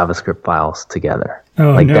different JavaScript files together.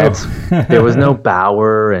 Oh, no. There was no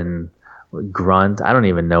Bower and Grunt. I don't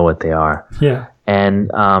even know what they are. Yeah. And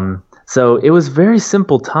so it was very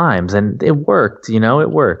simple times, and it worked. It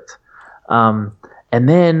worked. And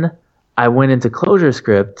then I went into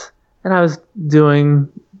ClojureScript, and I was doing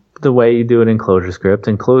the way you do it in ClojureScript,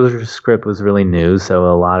 and ClojureScript was really new, so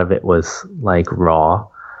a lot of it was like raw,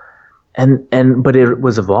 but it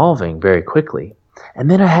was evolving very quickly.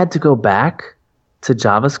 And then I had to go back to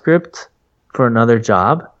JavaScript for another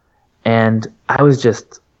job, and I was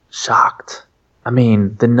just shocked I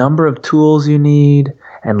mean, the number of tools you need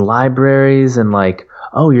and libraries and like,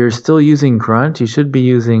 oh, you're still using Grunt? You should be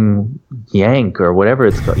using Yank or whatever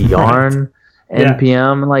it's called, Yarn, Yeah.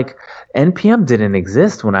 NPM. Like, NPM didn't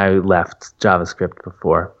exist when I left JavaScript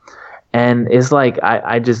before. And it's like,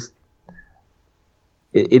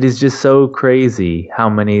 it is just so crazy how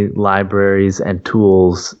many libraries and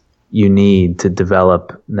tools you need to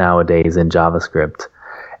develop nowadays in JavaScript.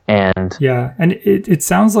 And yeah, and it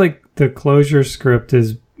sounds like the Clojure script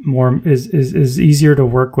is easier to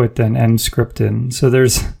work with than Emscripten. So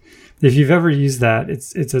there's, if you've ever used that,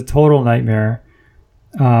 it's a total nightmare.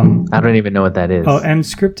 I don't even know what that is. Oh,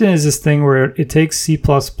 Emscripten is this thing where it takes C++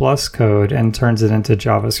 code and turns it into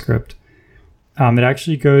JavaScript. It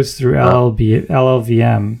actually goes through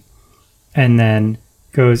LLVM and then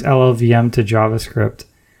goes LLVM to JavaScript.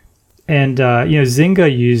 And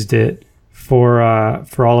Zynga used it for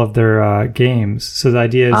all of their games. So the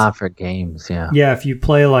idea is for games, yeah. Yeah, if you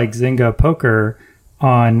play like Zynga Poker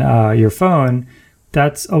on your phone,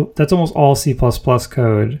 that's almost all C++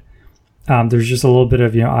 code. There's just a little bit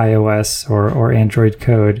of iOS or Android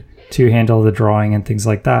code to handle the drawing and things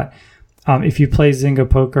like that. If you play Zynga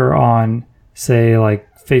Poker on, say, like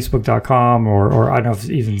Facebook.com or I don't know if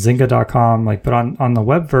even Zynga.com, but on the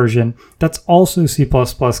web version, that's also C++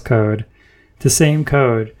 code, the same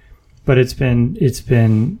code, but it's been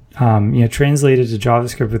translated to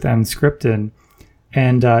JavaScript with Emscripten.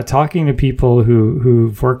 And talking to people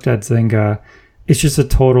who've worked at Zynga, it's just a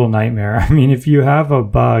total nightmare. I mean, if you have a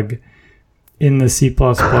bug in the C++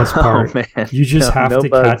 part, you just have to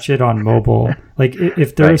catch it on mobile. Like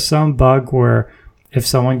if there's some bug where if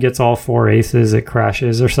someone gets all 4 aces, it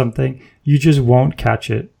crashes or something, you just won't catch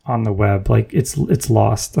it on the web. Like it's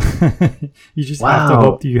lost. You just have to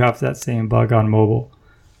hope that you have that same bug on mobile.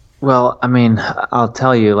 Well, I mean, I'll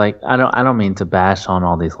tell you, I don't mean to bash on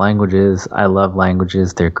all these languages. I love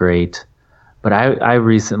languages; they're great. But I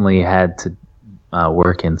recently had to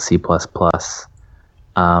work in C++,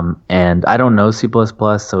 and I don't know C++,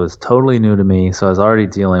 so it's totally new to me. So I was already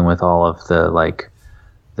dealing with all of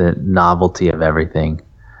the novelty of everything.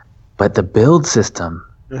 But the build system,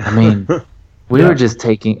 I mean, we were just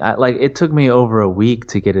taking it took me over a week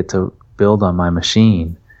to get it to build on my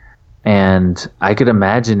machine. And I could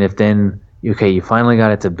imagine if then, you finally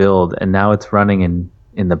got it to build and now it's running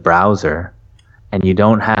in the browser and you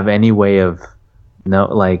don't have any way of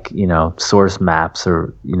source maps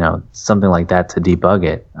or, something like that to debug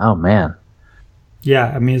it. Oh man. Yeah.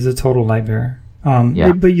 I mean, it's a total nightmare.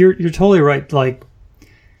 But you're totally right.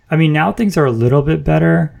 Now things are a little bit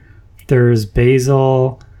better. There's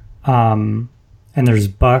Bazel, and there's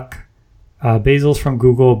Buck. Bazel's from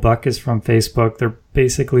Google, Buck is from Facebook. They're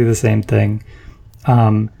basically the same thing.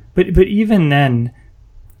 But even then,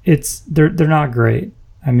 they're not great.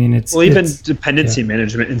 I mean, even dependency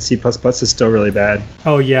management in C++ is still really bad.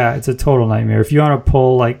 Oh yeah, it's a total nightmare. If you want to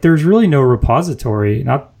pull, there's really no repository,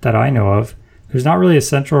 not that I know of. There's not really a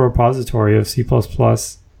central repository of C++.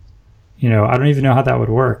 I don't even know how that would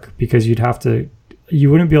work because you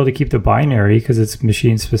wouldn't be able to keep the binary because it's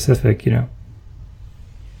machine specific.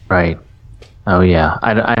 Right. Oh yeah.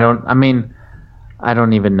 I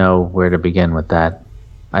don't even know where to begin with that.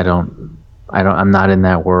 I'm not in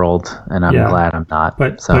that world, and I'm glad I'm not.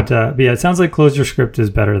 But it sounds like ClojureScript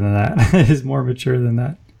is better than that. Is more mature than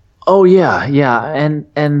that. Oh yeah,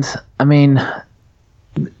 and I mean,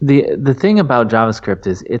 the thing about JavaScript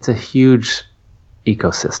is it's a huge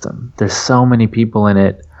ecosystem. There's so many people in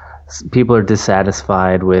it. People are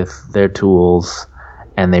dissatisfied with their tools,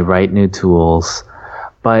 and they write new tools,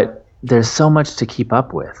 but there's so much to keep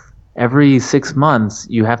up with. Every 6 months,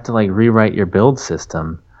 you have to rewrite your build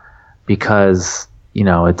system because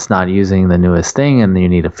it's not using the newest thing, and you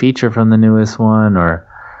need a feature from the newest one. Or,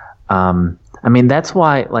 that's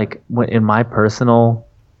why in my personal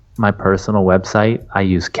website, I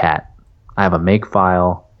use cat. I have a make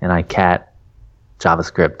file and I cat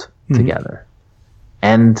JavaScript together,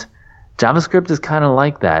 and JavaScript is kind of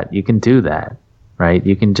like that. You can do that, right?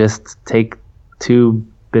 You can just take 2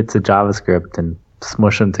 bits of JavaScript and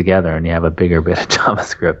smush them together and you have a bigger bit of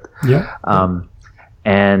JavaScript. Yeah.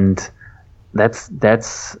 And that's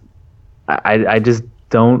I just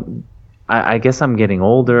don't, I guess I'm getting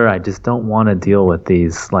older. I just don't want to deal with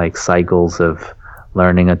these cycles of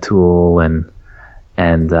learning a tool and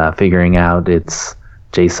figuring out its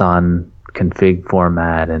JSON config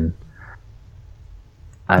format. And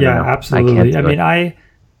I don't know. Absolutely. I mean,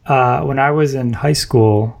 when I was in high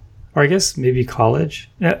school, or I guess maybe college.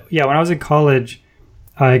 Yeah, when I was in college,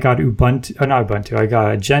 I got I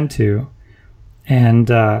got Gentoo. And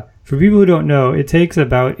for people who don't know, it takes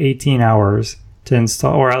about 18 hours to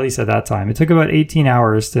install, or at least at that time. It took about 18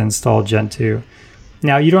 hours to install Gentoo.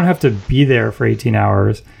 Now, you don't have to be there for 18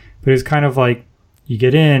 hours, but it's kind of like you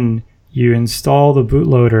get in, you install the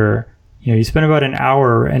bootloader, you spend about an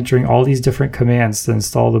hour entering all these different commands to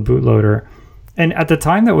install the bootloader. And at the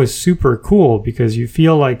time, that was super cool because you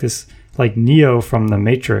feel like this, like Neo from the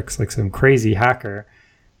Matrix, like some crazy hacker.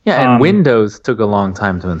 Yeah, and Windows took a long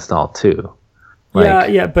time to install too.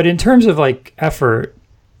 Yeah, but in terms of like effort,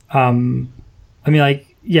 Windows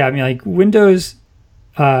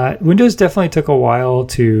definitely took a while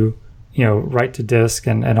to, write to disk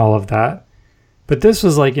and all of that. But this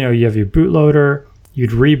was like, you have your bootloader,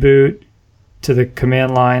 you'd reboot to the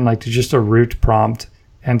command line, like to just a root prompt.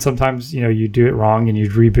 And sometimes, you'd do it wrong and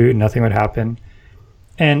you'd reboot and nothing would happen.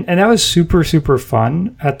 And that was super, super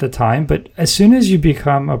fun at the time. But as soon as you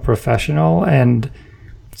become a professional and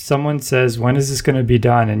someone says, when is this going to be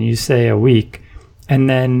done? And you say a week. And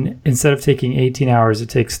then instead of taking 18 hours, it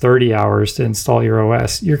takes 30 hours to install your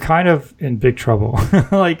OS. You're kind of in big trouble.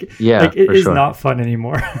 It is not fun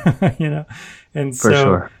anymore, And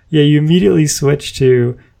you immediately switch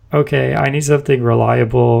to, okay, I need something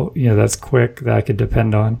reliable, that's quick, that I could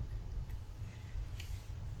depend on.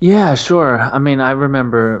 Yeah, sure. I mean, I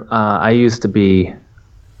remember I used to be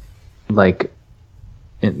like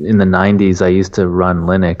in the 90s, I used to run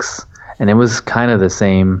Linux, and it was kind of the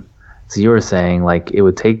same as you were saying. Like, it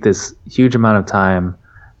would take this huge amount of time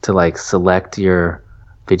to like select your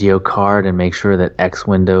video card and make sure that X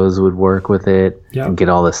Windows would work with it and get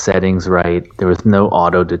all the settings right. There was no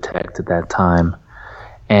auto detect at that time.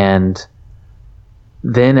 And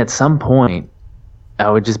then at some point, I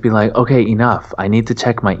would just be like, okay, enough. I need to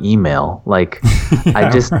check my email. Like, I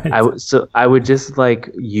would just like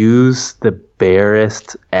use the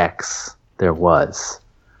barest X there was.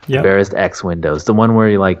 The barest X Windows, the one where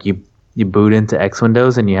you boot into X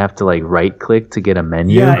Windows and you have to like right click to get a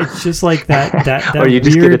menu. Yeah, it's just like that or you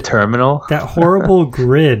just get a terminal. That horrible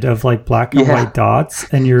grid of like black and white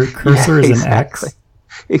dots, and your cursor is an X.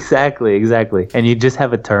 Exactly. And you just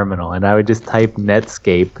have a terminal, and I would just type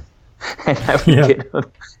Netscape, and I would get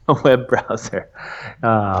a web browser.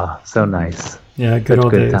 Oh, so nice. Yeah, good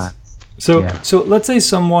old days. Times. So let's say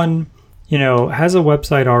someone, has a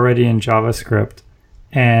website already in JavaScript,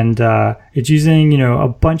 and it's using, a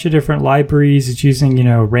bunch of different libraries. It's using,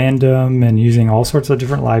 random and using all sorts of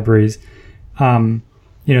different libraries. They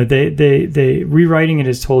rewriting it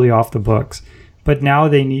is totally off the books, but now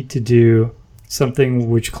they need to do something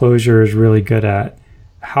which Clojure is really good at.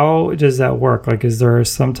 How does that work? Like, is there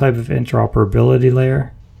some type of interoperability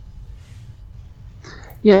layer?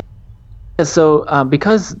 Yeah. So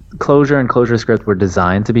because Clojure and ClojureScript were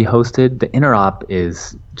designed to be hosted, the interop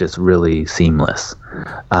is just really seamless.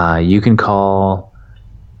 You can call,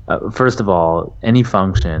 first of all, any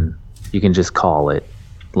function, you can just call it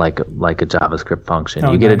like a JavaScript function.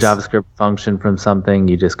 You get a JavaScript function from something,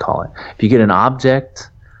 you just call it. If you get an object,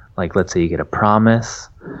 like let's say you get a promise,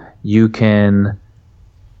 you can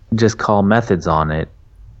just call methods on it,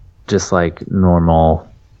 just like normal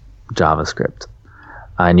JavaScript.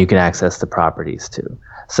 And you can access the properties too.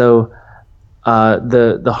 So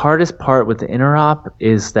the hardest part with the interop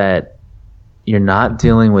is that you're not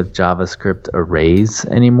dealing with JavaScript arrays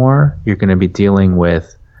anymore. You're going to be dealing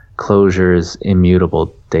with Clojure's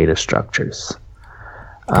immutable data structures.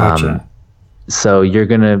 Gotcha. So you're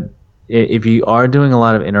going to, if you are doing a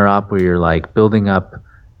lot of interop where you're like building up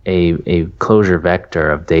a Clojure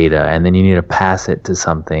vector of data, and then you need to pass it to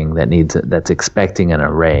something that's expecting an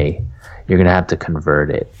array, you're going to have to convert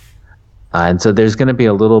it. And so there's going to be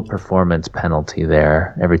a little performance penalty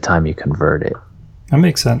there every time you convert it. That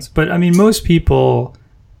makes sense. But I mean, most people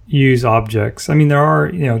use objects. I mean, there are,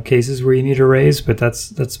 cases where you need arrays, but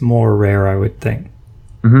that's more rare, I would think.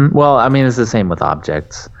 Mm-hmm. Well, I mean, it's the same with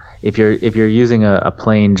objects. If you're using a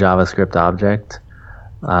plain JavaScript object,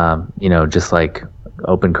 just like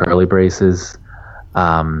open curly braces,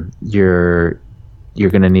 you're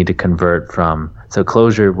going to need to convert from. So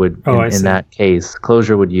Clojure would, in that case,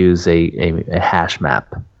 Clojure would use a hash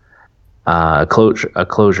map, a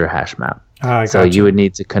Clojure hash map. So you would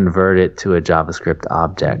need to convert it to a JavaScript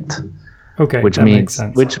object. Okay,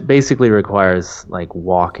 which basically requires like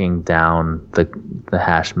walking down the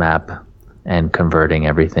hash map and converting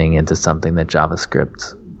everything into something that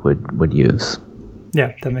JavaScript would use.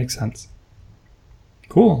 Yeah, that makes sense.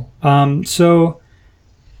 Cool. So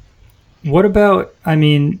what about,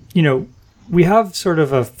 we have sort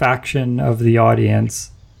of a faction of the audience.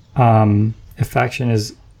 If faction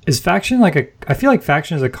is faction I feel like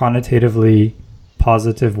faction is a connotatively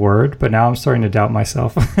positive word, but now I'm starting to doubt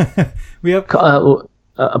myself. We have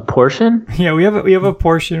A portion? Yeah, we have a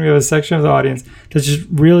portion. We have a section of the audience that's just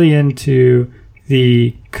really into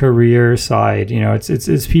the career side. You know,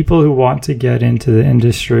 it's people who want to get into the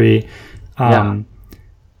industry, and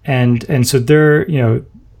so they're, you know,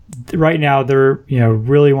 right now they're, you know,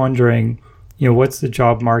 really wondering, you know, what's the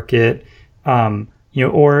job market, you know,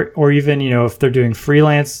 or even, you know, if they're doing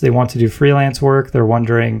freelance, they want to do freelance work. They're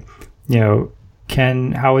wondering, you know,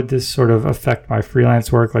 how would this sort of affect my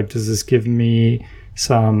freelance work? Like, does this give me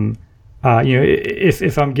some, you know,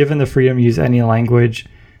 if I'm given the freedom to use any language,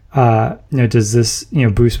 you know, does this, you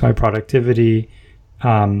know, boost my productivity?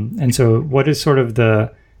 And so what is sort of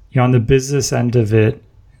the, you know, on the business end of it,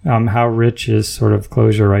 how rich is sort of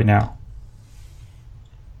Clojure right now?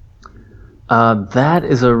 That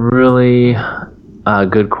is a really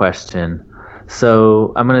good question.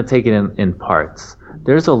 So I'm going to take it in parts.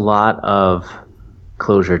 There's a lot of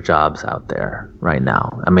Clojure jobs out there right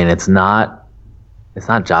now. I mean, it's not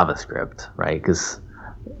JavaScript, right? Because,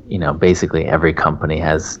 you know, basically every company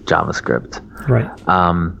has JavaScript. Right.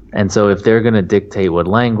 And so if they're going to dictate what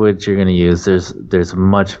language you're going to use, there's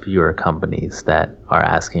much fewer companies that are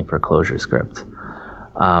asking for ClojureScript.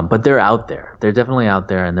 But they're out there. They're definitely out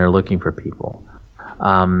there, and they're looking for people.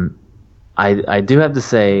 I do have to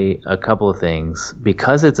say a couple of things.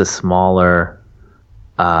 Because it's a smaller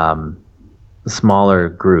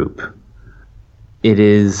group, it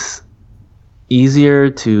is easier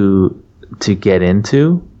to get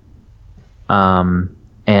into,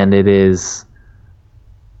 and it is,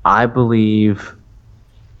 I believe,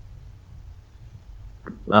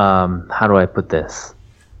 how do I put this?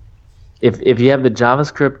 If you have the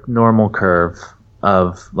JavaScript normal curve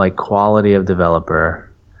of like quality of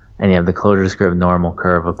developer, and you have the ClojureScript normal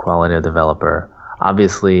curve of quality of developer,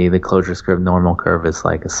 obviously the ClojureScript normal curve is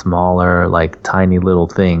like a smaller, like tiny little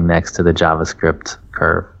thing next to the JavaScript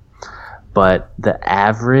curve. But the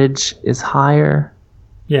average is higher,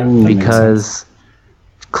 because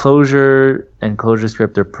Clojure and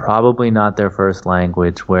ClojureScript are probably not their first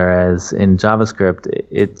language, whereas in JavaScript,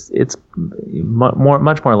 it's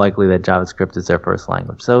much more likely that JavaScript is their first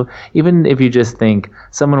language. So even if you just think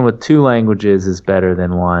someone with two languages is better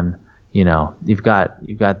than one, you know, you've got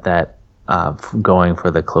that going for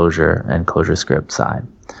the Clojure and ClojureScript side.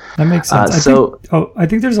 That makes sense. I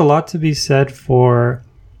think there's a lot to be said for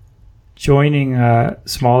joining a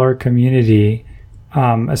smaller community,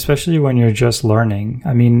 especially when you're just learning.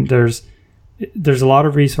 I mean, there's a lot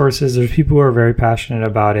of resources. There's people who are very passionate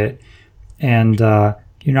about it, and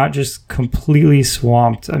you're not just completely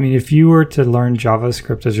swamped. I mean, if you were to learn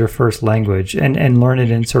JavaScript as your first language and learn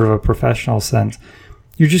it in sort of a professional sense,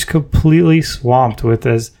 you're just completely swamped with,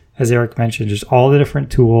 as Eric mentioned, just all the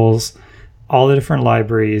different tools, all the different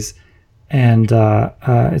libraries. And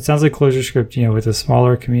it sounds like ClojureScript, you know, with a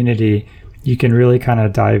smaller community, you can really kind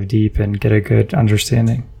of dive deep and get a good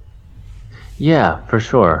understanding. Yeah, for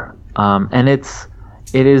sure. And it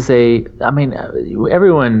is I mean,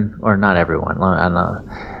 everyone, or not everyone, I don't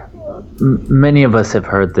know, many of us have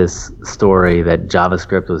heard this story that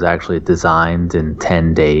JavaScript was actually designed in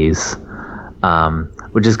 10 days,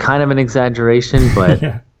 which is kind of an exaggeration, but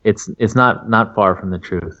yeah. It's not far from the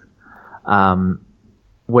truth.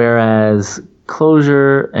 Whereas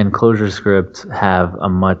Clojure and ClojureScript have a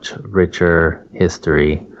much richer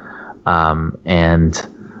history, and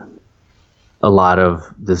a lot of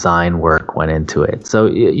design work went into it. So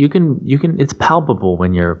you can it's palpable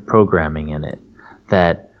when you're programming in it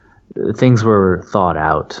that things were thought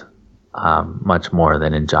out much more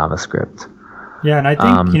than in JavaScript. Yeah, and I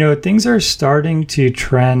think, you know, things are starting to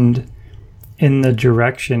trend in the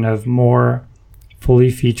direction of more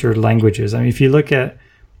fully featured languages. I mean, if you look at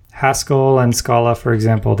Haskell and Scala, for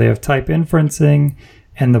example, they have type inferencing,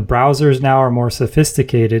 and the browsers now are more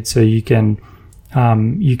sophisticated, so you can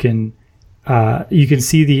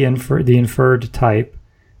see the inferred type.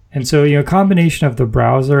 And so, you know, a combination of the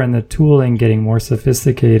browser and the tooling getting more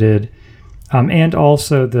sophisticated, and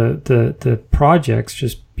also the projects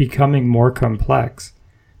just becoming more complex,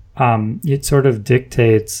 it sort of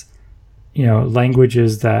dictates, you know,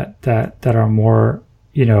 languages that are more,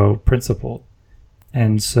 you know, principled.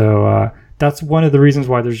 And so that's one of the reasons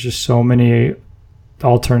why there's just so many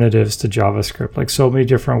alternatives to JavaScript, like so many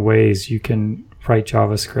different ways you can write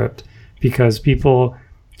JavaScript, because people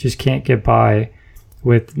just can't get by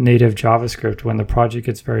with native JavaScript when the project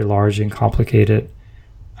gets very large and complicated.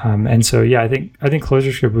 And so, yeah, I think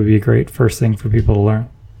ClojureScript would be a great first thing for people to learn.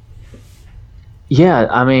 Yeah,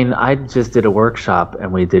 I mean, I just did a workshop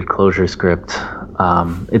and we did ClojureScript.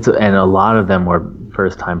 And a lot of them were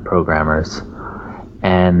first-time programmers,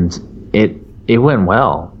 and it went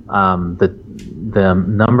well. the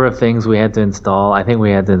number of things we had to install. I think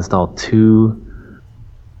we had to install 2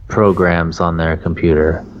 programs on their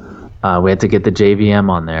computer. We had to get the JVM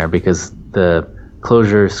on there because the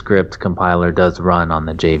ClojureScript compiler does run on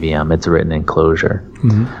the JVM. It's written in Clojure.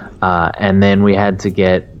 And then we had to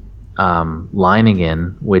get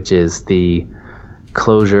Leiningen, which is the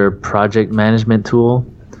Clojure project management tool.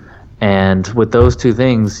 And with those 2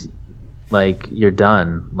 things, like, you're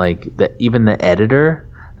done. Like, even the editor,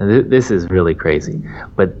 this is really crazy,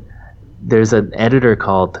 but there's an editor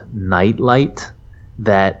called Nightlight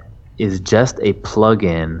that is just a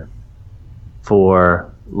plugin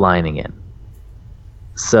for Leiningen.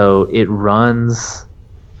 So it runs,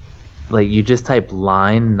 like, you just type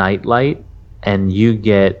line Nightlight and you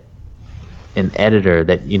get an editor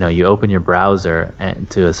that, you open your browser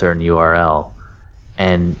to a certain URL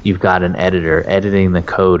and you've got an editor editing the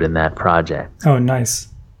code in that project. Oh, nice.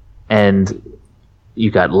 And you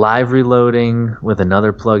got live reloading with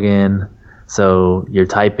another plugin. So you're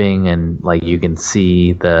typing and, like, you can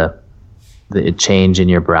see the change in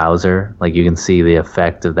your browser. Like, you can see the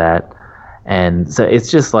effect of that. And so it's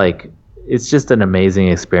just an amazing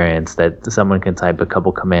experience that someone can type a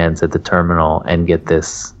couple commands at the terminal and get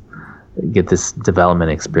this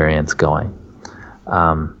development experience going.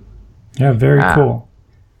 Yeah, very cool.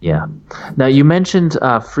 Yeah. Now, you mentioned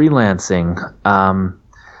freelancing.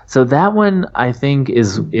 So that one, I think,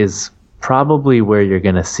 is probably where you're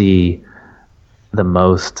going to see the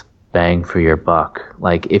most bang for your buck.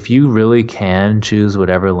 Like, if you really can choose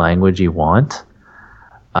whatever language you want,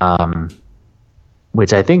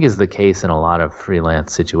 which I think is the case in a lot of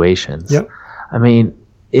freelance situations. Yep. I mean,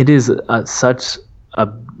 it is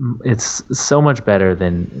it's so much better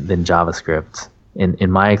than JavaScript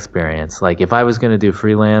in my experience. Like, if I was going to do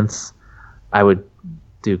freelance, I would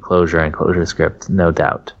do Clojure and ClojureScript, no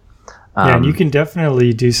doubt. Yeah, and you can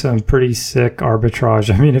definitely do some pretty sick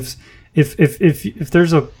arbitrage. I mean, if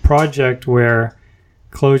there's a project where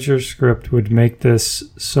ClojureScript would make this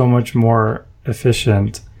so much more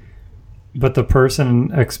efficient, but the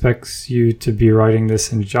person expects you to be writing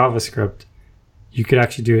this in JavaScript, you could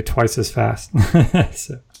actually do it twice as fast.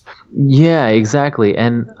 So. Yeah, exactly.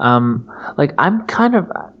 And like,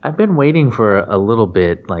 I've been waiting for a little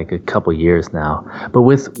bit, like a couple years now. But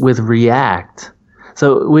with React,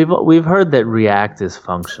 so we've heard that React is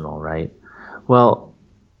functional, right? Well,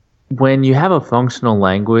 when you have a functional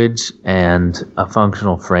language and a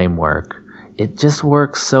functional framework, it just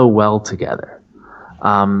works so well together.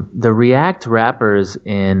 The React wrappers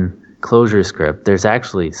in ClojureScript, there's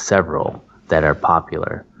actually several that are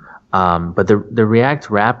popular. But the React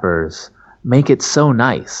wrappers make it so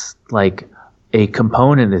nice. Like, a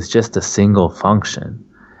component is just a single function.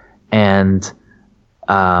 And,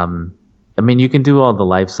 I mean, you can do all the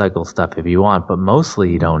lifecycle stuff if you want, but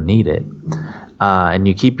mostly you don't need it. And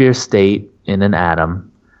you keep your state in an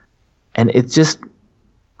atom. And it's just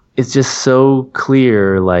so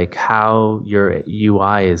clear, like, how your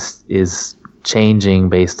UI is changing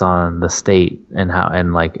based on the state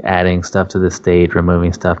and like adding stuff to the state,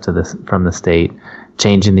 removing stuff from the state,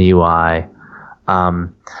 changing the UI.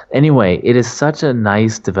 Anyway, it is such a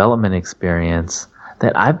nice development experience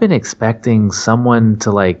that I've been expecting someone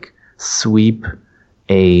to, like, sweep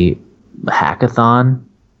a hackathon,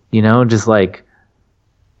 just like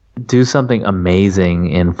do something amazing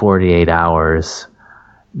in 48 hours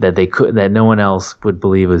that no one else would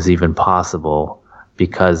believe was even possible,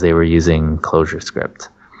 because they were using ClojureScript. Nice.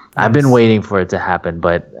 I've been waiting for it to happen,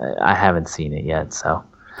 but I haven't seen it yet. So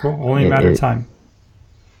cool. Only a matter of time.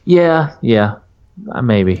 Yeah,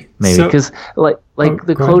 maybe because so,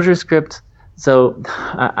 the ClojureScript. So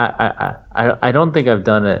I don't think I've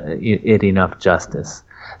done it enough justice.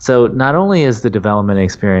 So not only is the development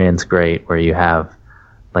experience great, where you have,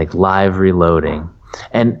 like, live reloading,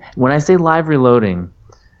 and when I say live reloading,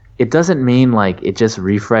 it doesn't mean like it just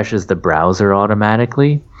refreshes the browser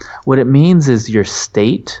automatically. What it means is your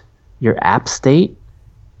app state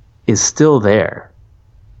is still there,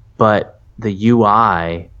 but the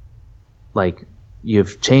UI, like,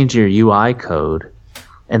 you've changed your UI code.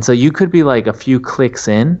 And so you could be like a few clicks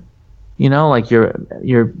in, like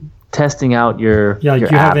you're testing out your you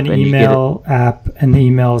app, have an email app and the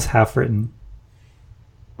email is half written.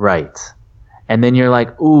 Right. And then you're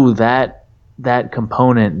like, ooh, that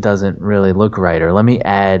component doesn't really look right, or let me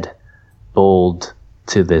add bold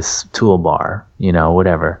to this toolbar,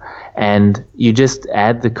 whatever. And you just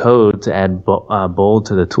add the code to add bold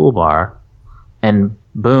to the toolbar, and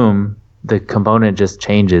boom, the component just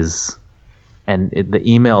changes, and the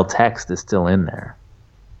email text is still in there.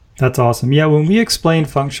 That's awesome. Yeah, when we explained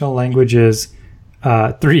functional languages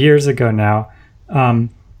 3 years ago now,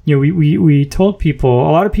 we told people,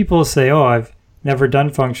 a lot of people say, oh, I've never done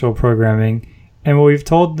functional programming. And what we've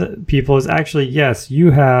told the people is actually, yes, you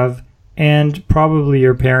have, and probably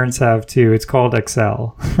your parents have too. It's called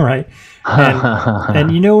Excel, right?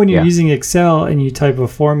 And when you're using Excel and you type a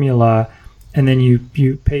formula and then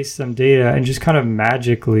you paste some data and just kind of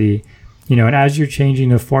magically, and as you're changing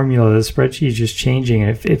the formula, the spreadsheet is just changing.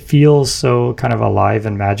 And it feels so kind of alive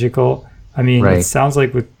and magical. I mean, It sounds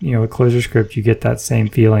like with ClojureScript, you get that same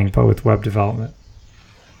feeling, but with web development.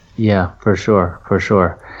 Yeah, for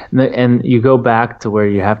sure. And you go back to where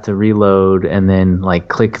you have to reload and then like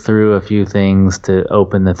click through a few things to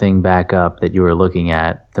open the thing back up that you were looking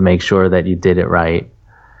at to make sure that you did it right.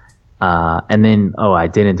 And then, I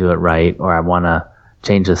didn't do it right, or I want to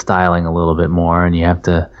change the styling a little bit more, and you have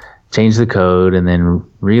to change the code and then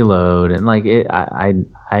reload. And like I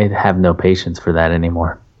have no patience for that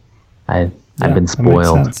anymore. I've been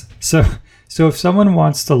spoiled. So if someone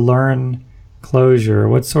wants to learn Clojure,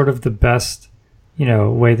 what's sort of the best,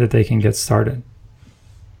 way that they can get started?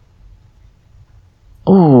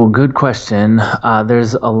 Oh, good question.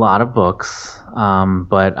 There's a lot of books,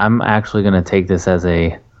 but I'm actually going to take this as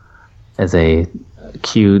a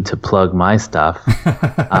cue to plug my stuff.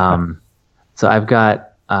 So I've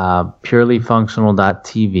got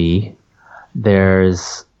purelyfunctional.tv.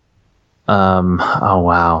 There's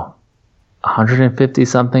 150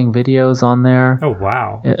 something videos on there. Oh,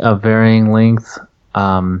 wow. Of varying length.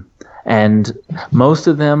 And most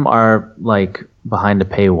of them are like behind a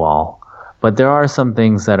paywall, but there are some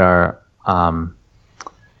things that are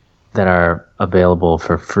available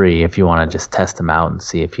for free if you want to just test them out and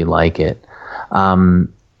see if you like it.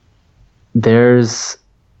 There's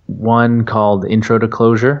one called Intro to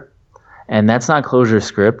Clojure, and that's not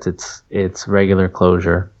ClojureScript. It's regular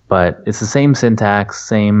Clojure. But it's the same syntax,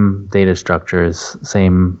 same data structures,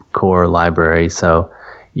 same core library, so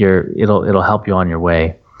it'll help you on your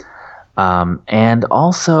way. And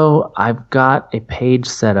also, I've got a page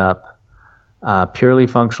set up,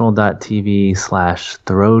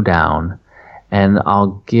 purelyfunctional.tv/throwdown, and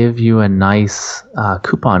I'll give you a nice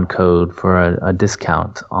coupon code for a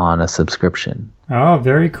discount on a subscription. Oh,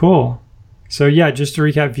 very cool. So yeah, just to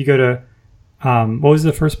recap, if you go to what was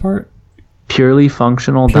the first part?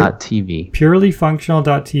 Purelyfunctional.tv.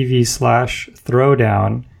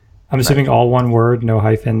 Purelyfunctional.tv/throwdown. I'm assuming all one word, no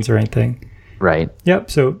hyphens or anything. Right.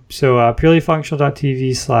 Yep. So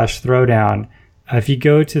purelyfunctional.tv/throwdown. If you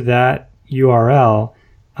go to that URL,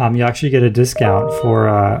 you actually get a discount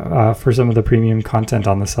for some of the premium content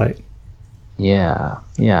on the site. Yeah.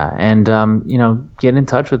 And get in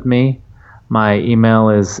touch with me. My email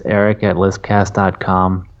is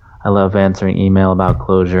eric@lispcast.com. I love answering email about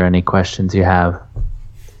Clojure. Any questions you have,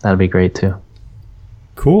 that'd be great too.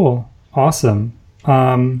 Cool. Awesome.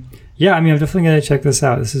 I'm definitely going to check this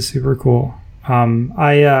out. This is super cool.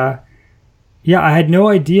 I had no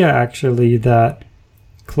idea actually that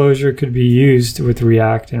Clojure could be used with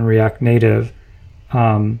React and React Native.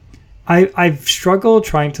 I've struggled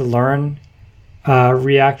trying to learn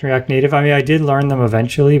React and React Native. I mean, I did learn them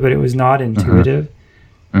eventually, but it was not intuitive.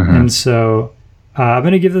 Mm-hmm. And so I'm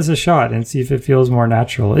going to give this a shot and see if it feels more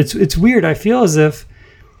natural. It's weird. I feel as if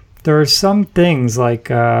there are some things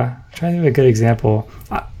like, I'm trying to think of a good example.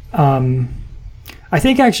 I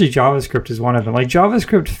think actually JavaScript is one of them. Like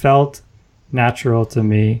JavaScript felt natural to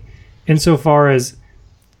me insofar as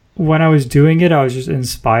when I was doing it, I was just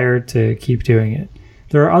inspired to keep doing it.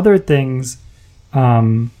 There are other things,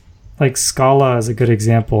 like Scala is a good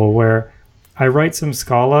example where I write some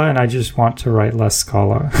Scala and I just want to write less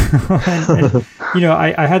Scala. and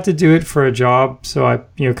I had to do it for a job, so I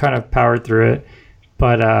kind of powered through it.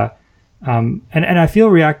 But and I feel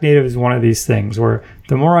React Native is one of these things where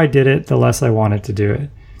the more I did it, the less I wanted to do it.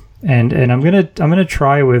 And I'm gonna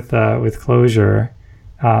try with Clojure,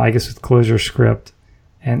 I guess with ClojureScript,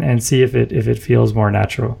 and see if it feels more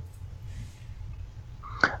natural.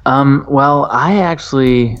 Well, I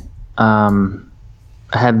actually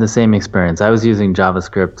had the same experience. I was using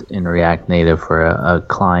JavaScript in React Native for a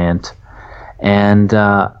client, and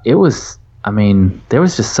it was, there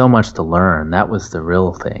was just so much to learn. That was the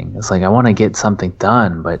real thing. It's like I want to get something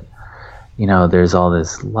done, but there's all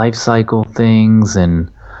this life cycle things,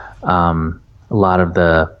 and a lot of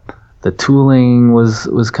the tooling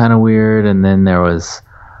was kind of weird, and then there was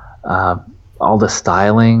all the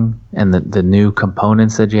styling and the new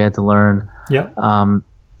components that you had to learn. Yeah.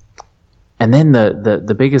 And then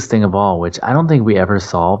the biggest thing of all, which I don't think we ever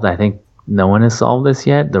solved, I think no one has solved this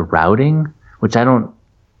yet, the routing, which I don't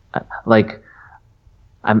like.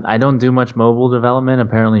 I don't do much mobile development.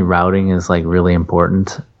 Apparently routing is like really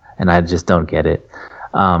important, and I just don't get it.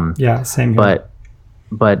 Yeah, same here. But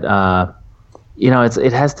but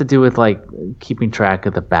it has to do with like keeping track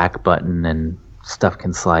of the back button, and stuff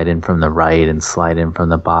can slide in from the right and slide in from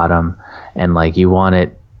the bottom, and like you want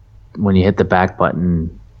it when you hit the back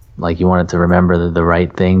button, like you want it to remember the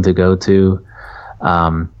right thing to go to.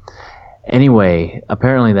 Anyway,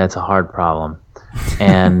 apparently that's a hard problem,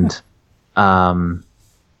 and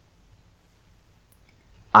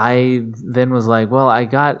I then was like, well, I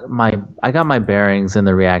got my bearings in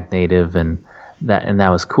the React Native, and that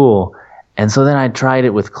was cool. And so then I tried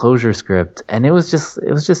it with ClojureScript, and it was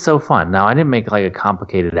just so fun. Now, I didn't make like a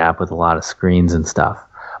complicated app with a lot of screens and stuff,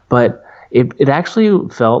 but it actually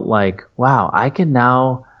felt like, wow, I can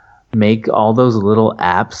now make all those little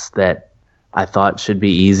apps that I thought should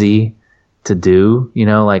be easy to do.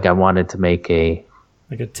 Like I wanted to make a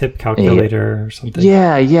tip calculator or something.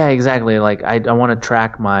 Yeah, exactly. Like I want to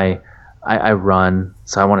track I run,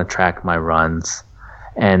 so I want to track my runs,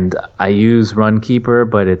 and I use Runkeeper,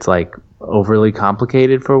 but it's like overly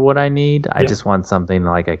complicated for what I need. I just want something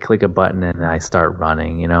like I click a button and I start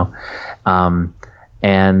running, and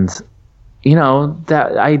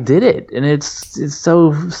that I did it, and it's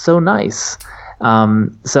so nice.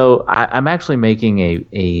 So I'm actually making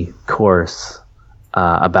a course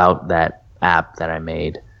about that app that I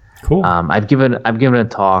made. Cool. I've given a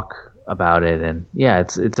talk about it, and yeah,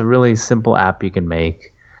 it's a really simple app you can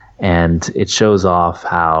make, and it shows off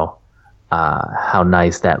how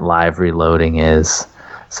nice that live reloading is.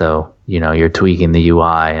 So you're tweaking the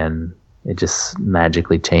UI, and it just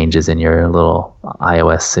magically changes in your little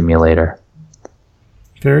iOS simulator.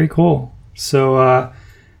 Very cool. So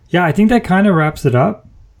I think that kind of wraps it up.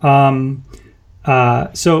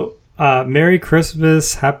 So Merry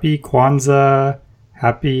Christmas, Happy Kwanzaa,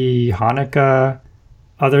 Happy Hanukkah,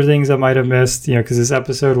 other things I might have missed, because this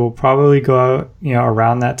episode will probably go out,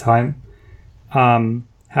 around that time.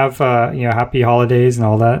 Have happy holidays and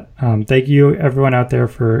all that. Thank you everyone out there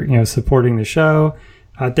for supporting the show.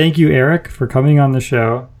 Thank you, Eric, for coming on the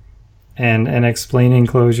show and explaining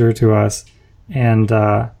Clojure to us. And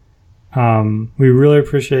we really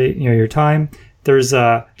appreciate your time. There's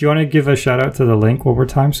do you want to give a shout out to the link one more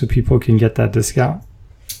time so people can get that discount?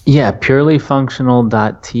 Yeah,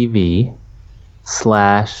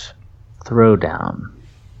 purelyfunctional.tv/throwdown.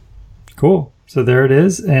 Cool. So there it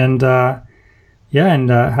is, and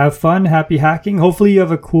have fun, happy hacking. Hopefully you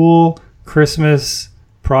have a cool Christmas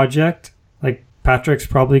project. Like Patrick's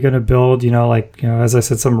probably going to build, as I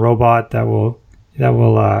said, some robot that will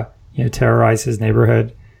terrorize his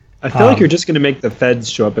neighborhood. I feel like you're just going to make the feds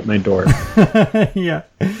show up at my door. Yeah.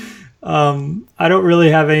 I don't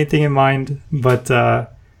really have anything in mind, but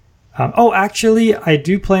actually, I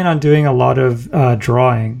do plan on doing a lot of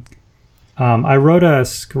drawing. I wrote a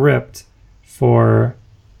script for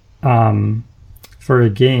a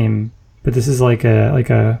game, but this is like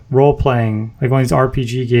a role playing, like one of these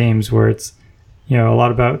RPG games where it's a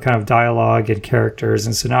lot about kind of dialogue and characters,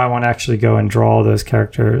 and so now I want to actually go and draw all those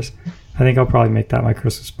characters. I think I'll probably make that my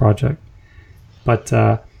Christmas project. But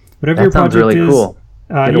whatever your project really is, cool.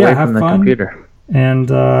 Get away have from the fun computer. And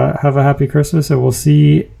have a happy Christmas, and we'll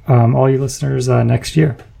see all you listeners next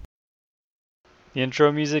year. The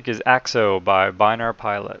intro music is AXO by Binar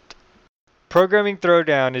Pilot. Programming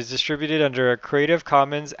Throwdown is distributed under a Creative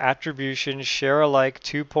Commons Attribution Share-alike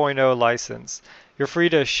 2.0 license. You're free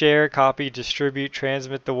to share, copy, distribute,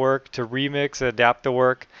 transmit the work, to remix, adapt the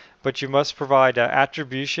work, but you must provide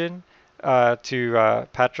attribution to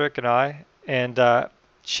Patrick and I, and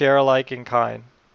share alike in kind.